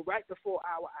fulfilled right before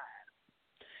our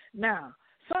eyes. Now,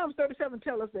 Psalms 37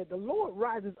 tells us that the Lord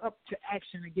rises up to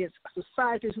action against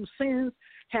societies whose sins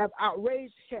have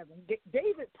outraged heaven.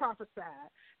 David prophesied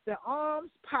the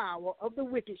arms power of the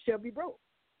wicked shall be broken.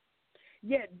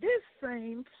 Yet this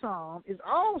same psalm is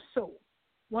also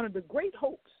one of the great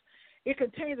hopes. It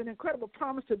contains an incredible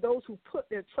promise to those who put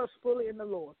their trust fully in the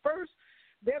Lord. First,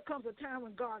 there comes a time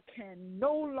when God can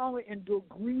no longer endure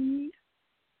greed.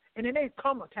 And it ain't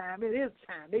come a time, it is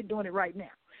time. They're doing it right now.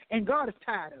 And God is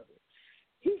tired of it.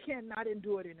 He cannot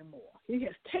endure it anymore. He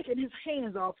has taken his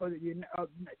hands off of you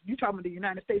talking about the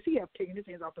United States. He has taken his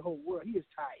hands off the whole world. He is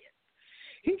tired.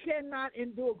 He cannot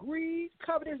endure greed,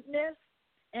 covetousness,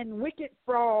 and wicked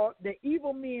fraud that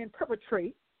evil men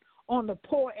perpetrate on the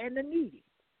poor and the needy.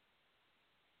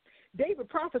 David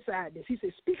prophesied this. He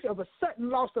said, "Speak of a sudden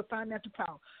loss of financial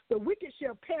power. The wicked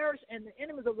shall perish, and the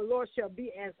enemies of the Lord shall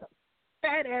be as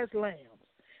fat as lambs.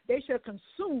 They shall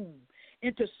consume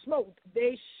into smoke.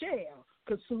 They shall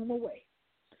consume away."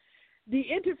 The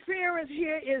interference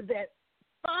here is that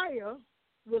fire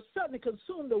will suddenly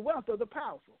consume the wealth of the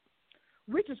powerful.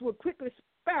 Riches will quickly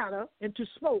spatter into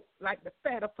smoke like the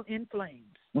fat in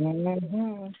flames.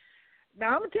 Mm-hmm.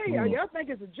 Now, I'm going to tell y'all think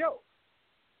it's a joke.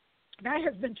 There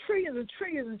has been trillions and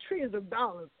trillions and trillions of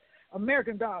dollars,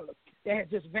 American dollars, that have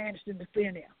just vanished into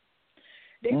thin air.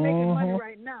 They're making money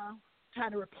right now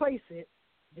trying to replace it,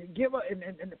 to give us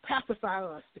and to pacify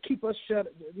us, to keep us shut,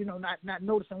 not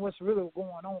noticing what's really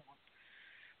going on.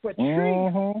 But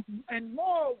trillions and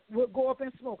more will go up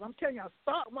in smoke. I'm telling you, our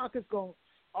stock market's going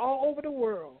all over the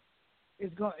world. Is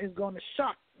going to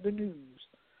shock the news.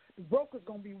 The broker's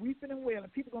going to be weeping and wailing.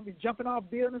 People going to be jumping off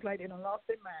buildings like they done lost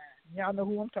their mind. Y'all know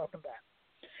who I'm talking about.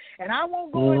 And I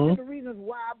won't go into the reasons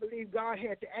why I believe God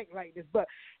had to act like this, but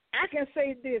I can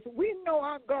say this. We know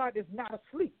our God is not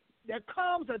asleep. There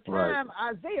comes a time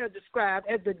Isaiah described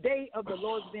as the day of the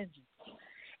Lord's vengeance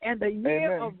and the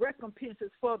year of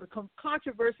recompenses for the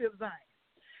controversy of Zion.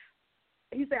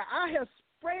 He said, "I have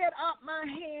spread out my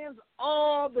hands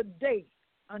all the day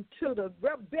until the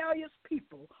rebellious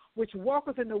people which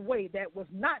walketh in the way that was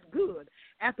not good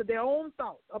after their own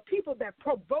thoughts, a people that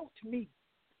provoked me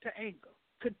to anger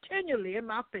continually in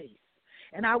my face.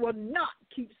 And I will not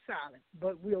keep silent,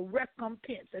 but will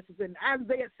recompense." This is in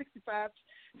Isaiah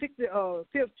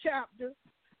 5th chapter,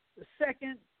 the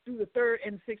 2nd through the 3rd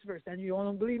and 6th verse. And you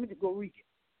don't believe me? Go read it.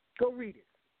 Go read it.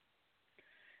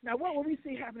 Now, what we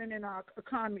see happening in our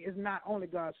economy is not only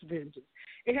God's vengeance.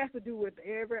 It has to do with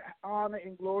every honor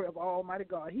and glory of Almighty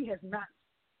God. He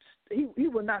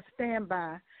will not stand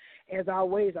by as our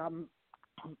ways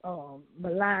are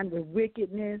maligned with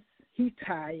wickedness. He's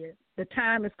tired. The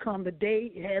time has come. The day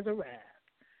has arrived.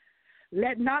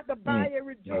 "Let not the buyer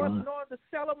rejoice, nor the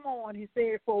seller mourn," he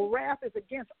said, "for wrath is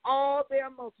against all their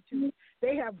multitude.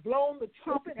 They have blown the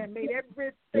trumpet and made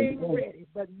everything ready,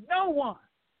 but no one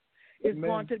is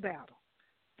going to battle.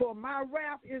 For my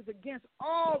wrath is against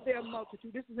all their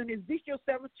multitude." This is in Ezekiel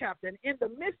 7th chapter. "And in the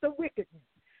midst of wickedness,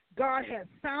 God has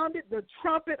sounded the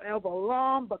trumpet of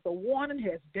alarm, but the warning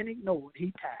has been ignored."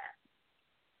 He tired.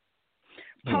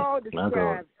 Paul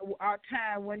describes our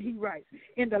time when he writes,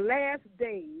 "In the last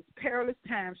days, perilous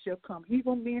times shall come.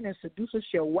 Evil men and seducers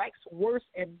shall wax worse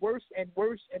and worse and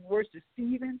worse and worse,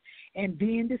 deceiving and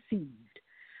being deceived."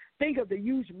 Think of the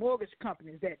huge mortgage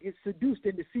companies that it seduced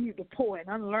and deceived the poor and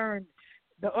the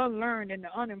unlearned and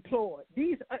the unemployed.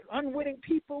 These unwitting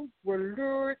people were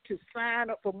lured to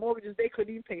sign up for mortgages they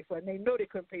couldn't even pay for, and they know they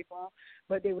couldn't pay for them,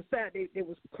 but they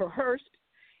was coerced.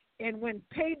 And when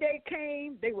payday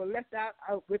came, they were left out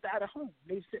without a home.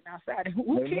 They were sitting outside. And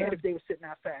who cared if they were sitting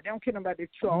outside? They don't care about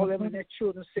all of them and their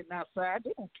children sitting outside.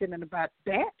 They don't care nothing about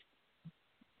that.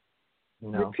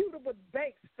 No. Reputable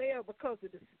banks failed because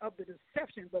of the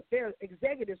deception, but their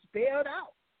executives bailed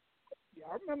out.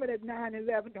 Y'all remember that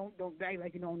 9/11? Don't act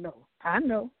like you don't know. I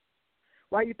know.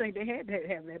 Why you think they had to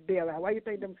have that bailout? Why you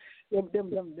think them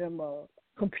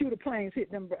computer planes hit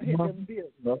them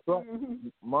buildings? That's right.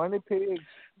 Money pigs.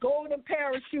 Golden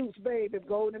parachutes, baby.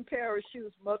 Golden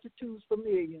parachutes. Multitudes for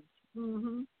millions.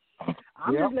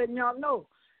 I'm just letting y'all know.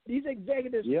 These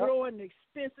executives throwing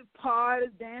expensive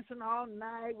parties, dancing all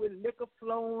night with liquor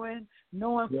flowing,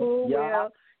 knowing full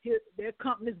well their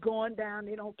company's going down.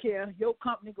 They don't care. Your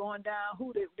company going down.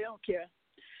 They don't care.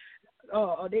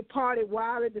 They partied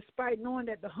wildly despite knowing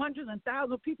that the hundreds and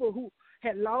thousands of people who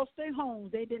had lost their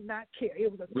homes, they did not care.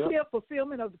 It was a clear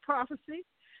fulfillment of the prophecy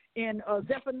in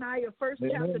Zephaniah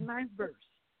 1st chapter 9th verse.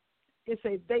 It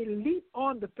says, they leap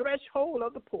on the threshold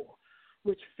of the poor,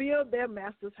 which filled their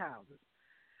master's houses.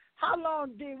 How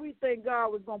long did we think God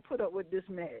was going to put up with this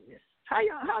madness?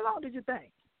 How long did you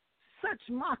think? Such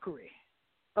mockery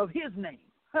of his name.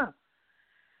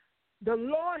 The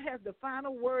Lord has the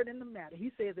final word in the matter.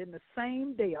 He says, in the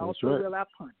same day also will I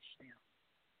punish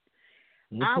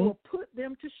them. I will put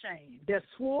them to shame. Their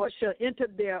sword shall enter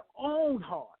their own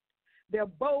heart. Their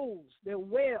bows, their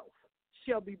wealth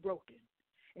shall be broken.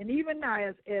 And even now,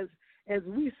 as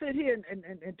we sit here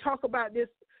and talk about this,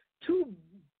 two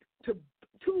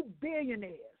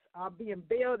billionaires are being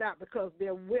bailed out because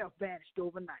their wealth vanished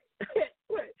overnight.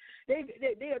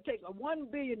 They'll take a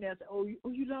 $1 billion and say, oh,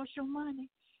 you lost your money?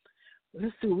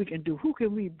 Let's see what we can do. Who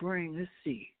can we bring? Let's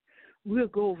see. We'll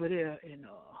go over there in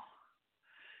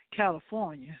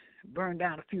California, burn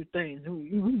down a few things. We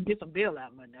can get some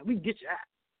bailout money now. We can get you out.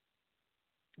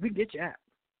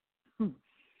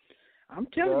 I'm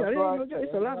telling you,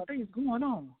 there's a lot of things going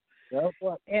on.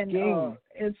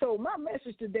 And so my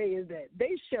message today is that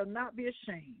they shall not be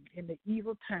ashamed in the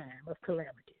evil time of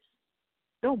calamities.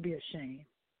 Don't be ashamed.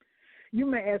 You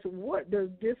may ask, what does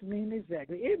this mean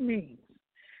exactly? It means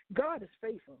God is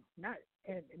faithful, not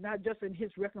just in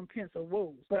his recompense of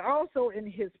woes, but also in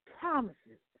his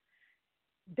promises.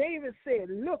 David said,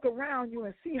 look around you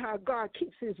and see how God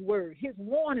keeps his word. His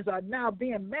warnings are now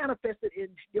being manifested in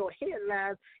your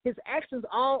headlines, his actions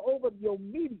all over your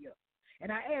media. And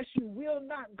I ask you, will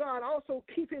not God also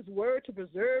keep his word to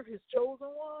preserve his chosen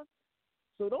ones?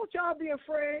 So don't y'all be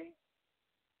afraid.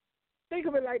 Think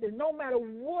of it like this. No matter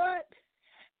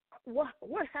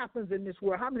what happens in this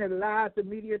world, how many lies the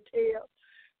media tell,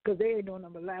 because they ain't doing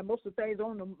nothing but lie. Most of the things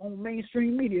on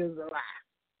mainstream media is a lie.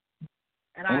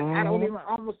 And I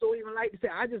almost don't even like to say.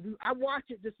 I watch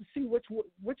it just to see which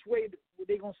way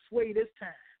they're going to sway this time.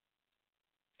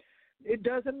 It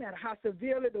doesn't matter how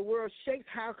severely the world shakes,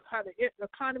 how the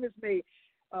economies may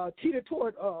teeter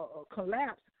toward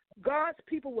collapse. God's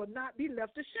people will not be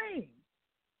left ashamed.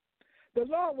 The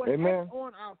Lord will act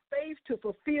on our faith to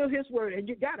fulfill his word. And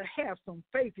you got to have some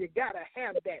faith. You got to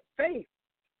have that faith.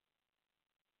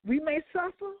 We may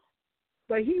suffer,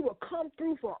 but he will come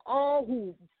through for all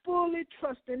who fully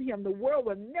trust in him. The world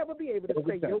will never be able to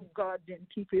say, your God didn't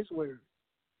keep his word.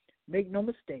 Make no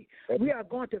mistake. We are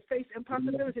going to face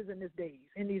impossibilities in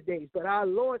these days. But our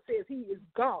Lord says he is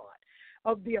God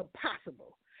of the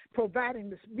impossible, providing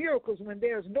the miracles when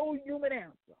there's no human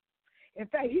answer. In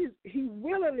fact, he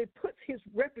willingly puts his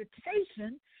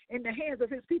reputation in the hands of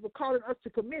his people, calling us to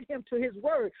commit him to his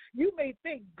word. You may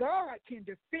think God can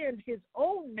defend his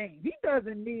own name. He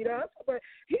doesn't need us, but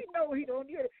he knows he don't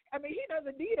need it. I mean, he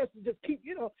doesn't need us to just keep,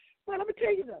 Well, let me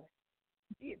tell you something.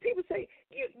 People say,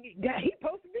 he's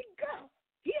supposed to be God.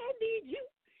 He don't need you.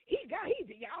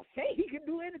 Y'all say he can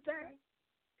do anything.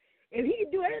 If he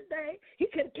can do anything, he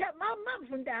could have kept my mama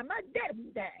from dying, my dad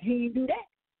from dying. He didn't do that.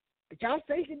 But y'all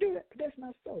say he can do that, but that's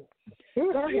not so.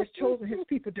 God has chosen his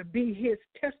people to be his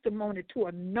testimony to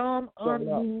a numb,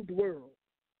 unmoved world.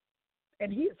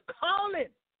 And he is calling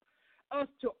us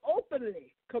to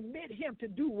openly commit him to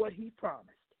do what he promised.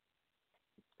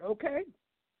 Okay?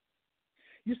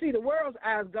 You see, the world's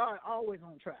eyes, God always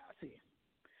on trial here.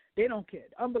 They don't care.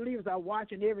 Unbelievers are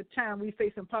watching every time we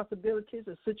face impossibilities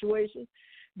or situations.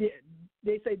 They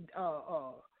say,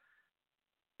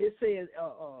 it says,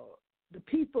 the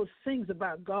people sings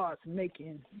about God's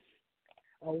making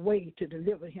a way to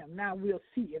deliver him. Now we'll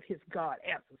see if his God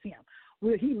answers him.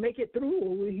 Will he make it through,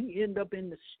 or will he end up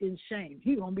in shame?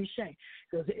 He gonna be shamed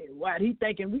because while he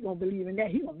thinking we gonna believe in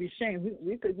that, he gonna be shamed.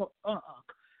 We could go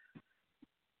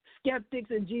Skeptics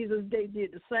in Jesus' day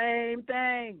did the same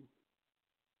thing.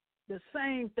 The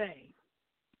same thing.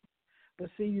 But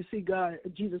see,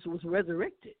 Jesus was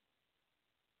resurrected.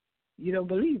 You don't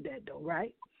believe that though,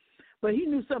 right? But he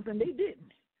knew something they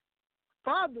didn't.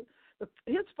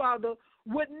 His father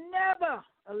would never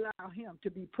allow him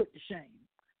to be put to shame.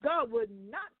 God would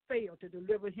not fail to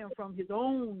deliver him from his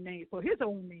own name, for his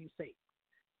own name's sake.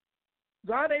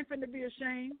 God ain't finna be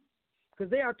ashamed, because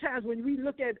there are times when we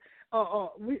look at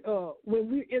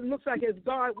it looks like as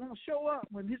God won't show up,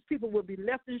 when his people will be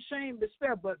left in shame,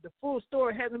 despair, but the full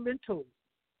story hasn't been told.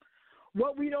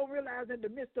 What we don't realize in the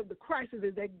midst of the crisis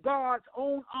is that God's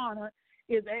own honor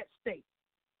is at stake.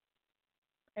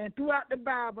 And throughout the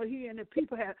Bible, he and the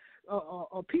people had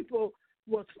people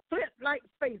was flint-like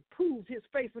faith proves his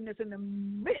faithfulness in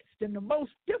the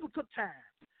most difficult times.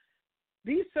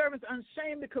 These servants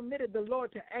unshamedly committed the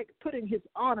Lord to act, putting his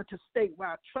honor to stake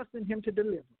while trusting him to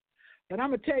deliver. But I'm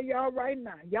going to tell y'all right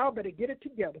now, y'all better get it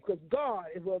together because God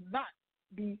will not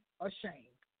be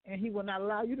ashamed, and he will not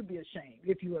allow you to be ashamed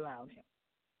if you allow him.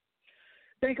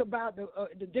 Think about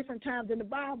the different times in the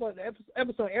Bible, the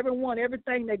episode,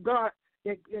 everything that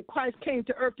Christ came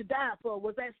to earth to die for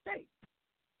was at stake.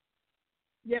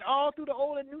 Yet all through the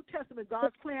Old and New Testament,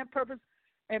 God's plan, purpose,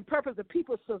 the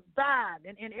people survived.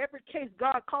 And in every case,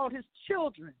 God called his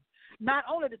children not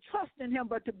only to trust in him,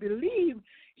 but to believe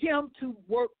him to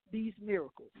work these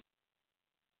miracles.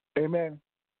 Amen.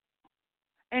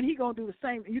 And he's going to do the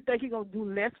same. You think he's going to do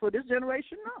less for this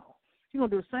generation? No. He's going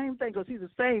to do the same thing because he's the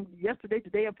same yesterday,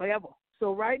 today, and forever.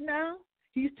 So right now,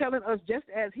 he's telling us just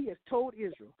as he has told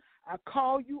Israel, I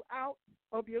call you out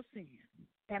of your sin,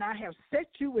 and I have set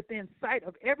you within sight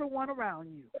of everyone around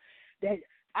you, that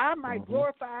I might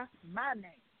glorify my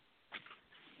name.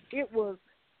 It was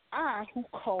I who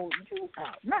called you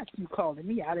out, not you calling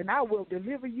me out, and I will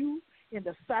deliver you in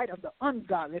the sight of the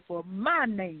ungodly for my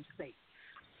name's sake.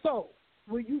 So,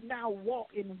 will you now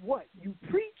walk in what you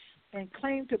preach and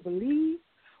claim to believe?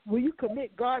 Will you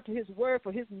commit God to his word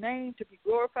for his name to be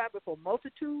glorified before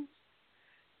multitudes?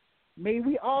 May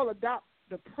we all adopt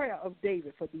the prayer of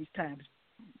David for these times.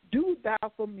 Do thou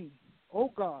for me,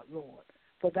 O God, Lord,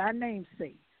 for thy name's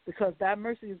sake, because thy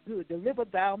mercy is good. Deliver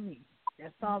thou me.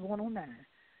 That's Psalms 109.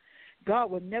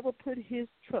 God will never put his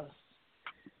trust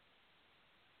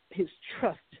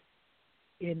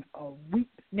in a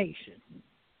weak nation,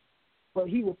 but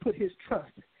he will put his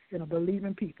trust in a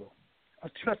believing people, a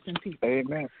trusting people.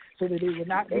 Amen. So that they will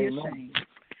not be ashamed.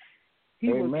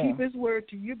 He will keep his word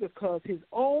to you because his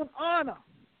own honor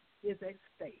is at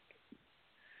stake.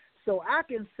 So I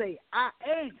can say, I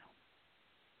am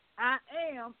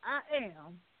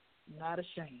not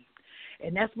ashamed.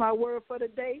 And that's my word for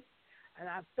today. And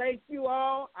I thank you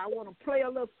all. I want to play a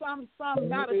little something,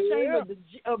 Not Ashamed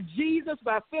of Jesus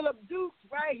by Philip Dukes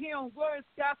right here on Glorious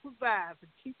Gospel Vibes.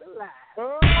 And keep it live.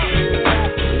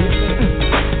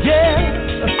 Yeah.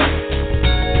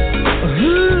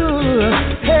 Ooh,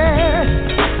 yeah.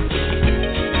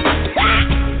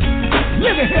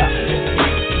 Look at here.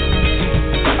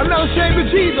 I'm not ashamed of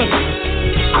Jesus.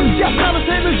 I'm just not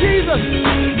ashamed of Jesus.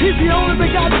 He's the only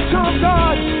begotten Son of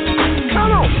God.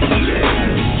 Come on.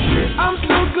 I'm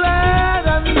so glad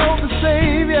I know the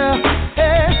Savior,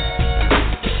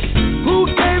 who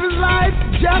gave his life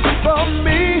just for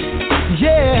me.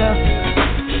 Yeah.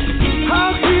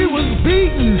 How he was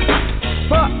beaten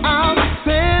for our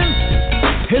sins.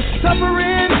 His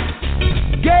suffering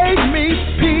gave me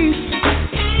peace.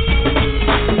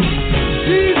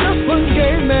 Jesus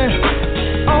forgave me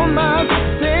all my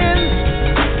sins.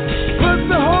 Put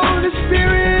the Holy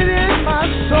Spirit in my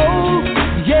soul.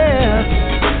 Yeah.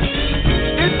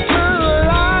 Eternal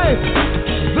life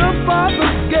the Father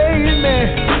gave me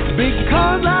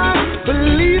because I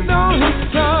believed on his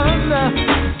Son.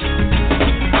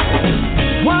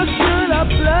 Why should I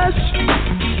blush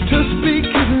to speak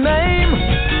his name?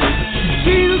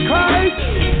 Jesus Christ,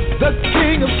 the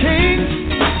King of Kings.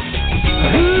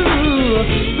 Ooh,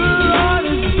 the Lord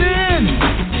has been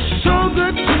so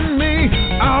good to me.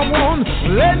 I won't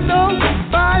let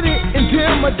nobody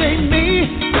intimidate me.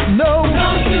 No,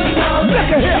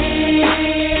 look at here.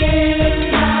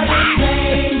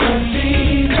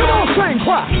 Come on, sing,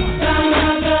 choir.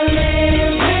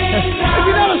 If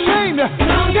you're not ashamed,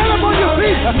 get up on your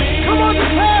feet. Come on,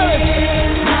 declare it.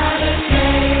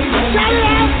 Shout it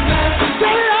out.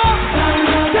 Shout it out.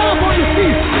 Get up on your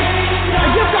feet and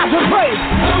give God some praise.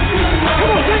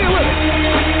 Come on, sing it with us.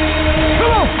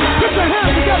 Come on, put your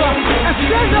hands together and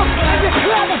stand up and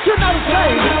declare that you're not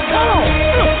ashamed. Come on.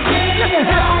 Look at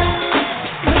here.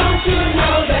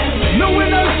 No,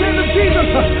 we're not ashamed of Jesus.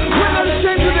 We're not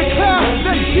ashamed to declare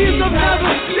that Jesus of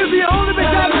Nazareth is the only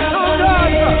begotten Son of God.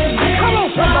 Come on,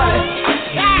 somebody.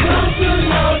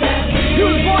 He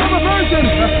was born of a virgin.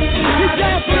 He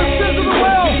died for the sins of the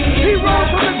world. He rose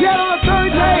from the dead on the third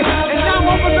day and now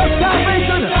offers us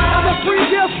salvation as a free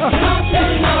gift.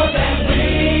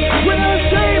 We're not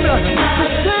ashamed to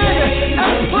stand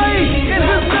and pray in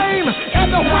his name at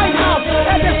the White House,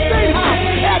 at the State House,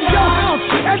 at your house,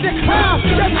 and declare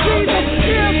that Jesus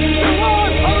is the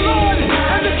Lord of Lords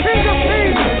and the King of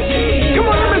Kings. Come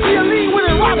on, let me see you lean with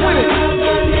it, rock with it.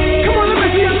 Come on, let me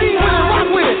see you lean with it, rock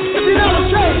with it. If you're not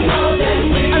ashamed.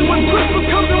 And when Christmas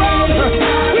comes around,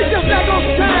 we just not going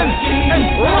to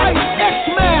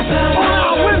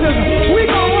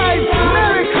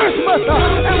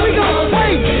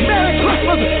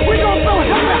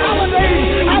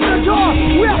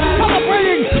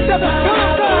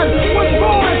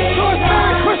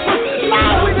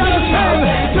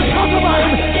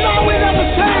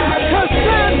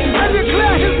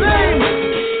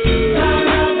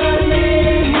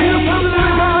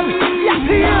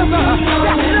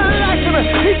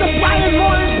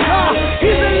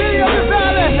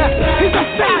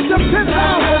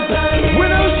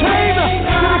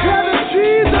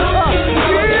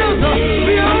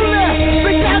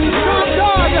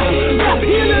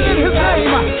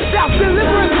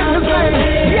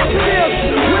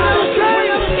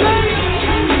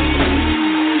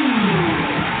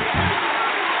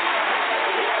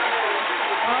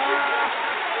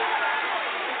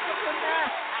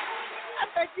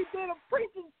he did a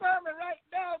preaching sermon right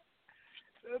now.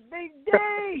 Big D.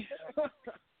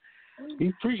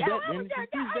 He preached that, didn't he?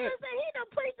 He done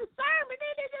preached a sermon. He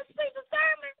didn't just preach a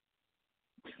sermon.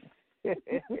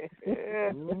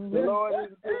 The Lord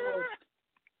is good.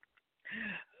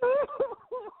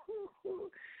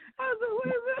 I said,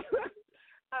 wait a minute.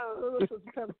 Oh, this was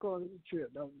Peppercorn trip.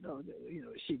 No, you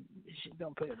know, she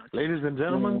don't pay enough. Ladies and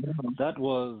gentlemen, that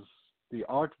was the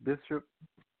Archbishop,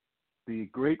 the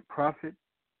great prophet,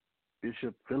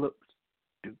 Bishop Phillips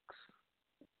Dukes.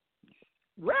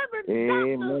 Reverend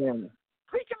Amen. Dr.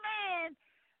 Preacher Man.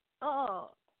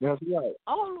 That's right.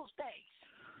 All those things.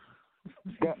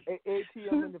 Yeah,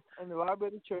 ATM in the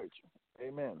library of the church.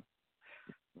 Amen.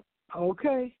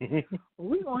 Okay.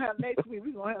 We're gonna have next week.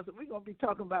 We're gonna be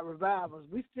talking about revivals.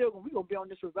 We're gonna be on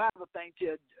this revival thing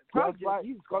till probably right.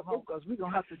 Jesus come home, because we're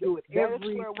gonna have to do it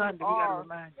every Sunday. We gotta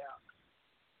remind y'all.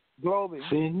 Glory.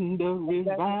 Send the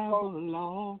revival,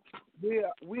 Lord.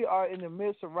 We are in the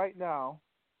midst of right now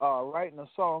writing a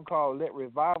song called "Let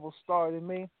Revival Start in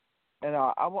Me," and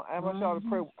I want y'all to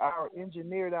pray. Our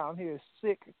engineer down here is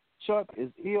sick. Chuck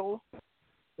is ill.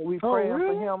 So we praying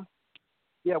for him.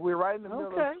 Yeah, we're right in the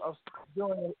middle of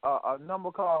doing a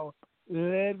number called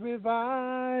 "Let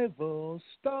Revival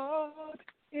Start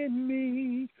in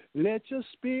Me. Let your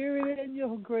spirit and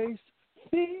your grace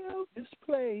fill this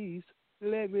place.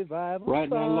 Let revival right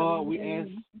start now, Lord, we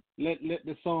in ask let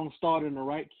the song start in the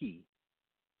right key.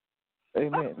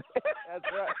 Amen. That's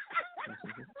right.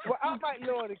 Well, I might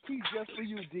lower the key just for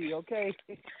you, D. Okay.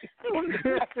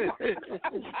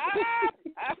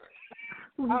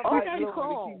 That's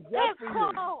cold. That's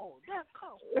cold.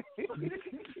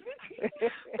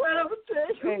 Well, I'm gonna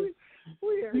tell you,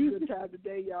 we had a good time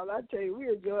today, y'all. I tell you, we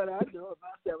enjoyed it. I know it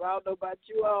myself. I don't know about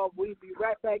you all. We'll be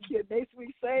right back here next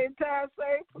week, same time,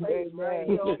 same place. Right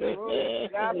here on the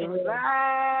road. God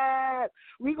revive.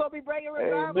 We're gonna be bringing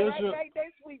revival right back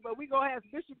next week, but we're gonna have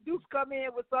Bishop Dukes come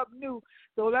in with something new.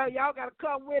 So y'all gotta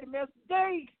come with him, Mr.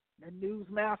 D, the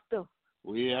newsmaster.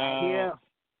 We out. Yeah.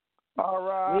 All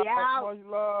right. We out. Much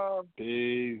love.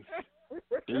 Peace.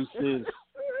 Deuces.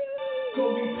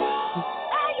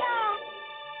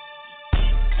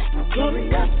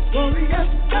 Glorious, glorious,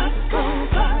 gospel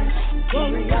vibes.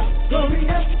 Glorious,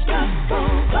 glorious, gospel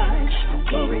vibes.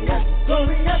 Glorious,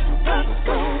 glorious,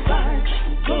 gospel vibes.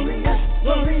 Glorious,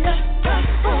 glorious,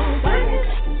 gospel vibes.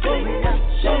 Glorious,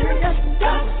 glorious,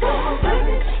 gospel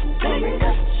vibes.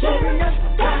 Glorious, glorious,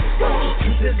 gospel.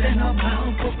 Truth is in our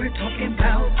mouth, what we're talking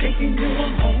about. Taking you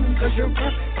on home, 'cause you're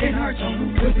up in our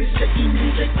zone. We'll be sitting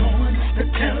music on the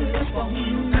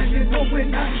telephone. Now you know we're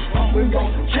not wrong. We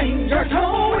won't change our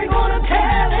tone. We're gonna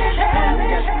tell it.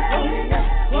 Glorious,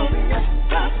 glorious,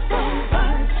 gospel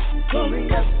vibes.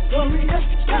 Glorious, glorious,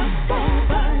 gospel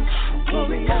vibes.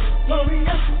 Glorious,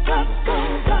 glorious, gospel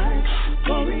vibes.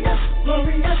 Glorious,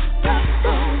 glorious,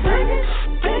 gospel vibes.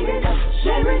 Sing it up,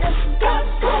 share it up,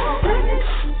 gospel vibes.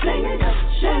 Sing it up,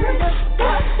 share it up,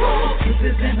 gospel. Truth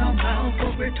is in our mouth,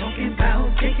 what we're talking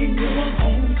about. Taking you on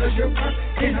home, 'cause you're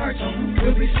up in our zone.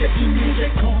 We'll be sitting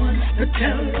music on the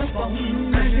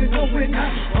telephone. Now you know we're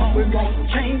not wrong. We won't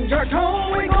change our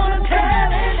tone.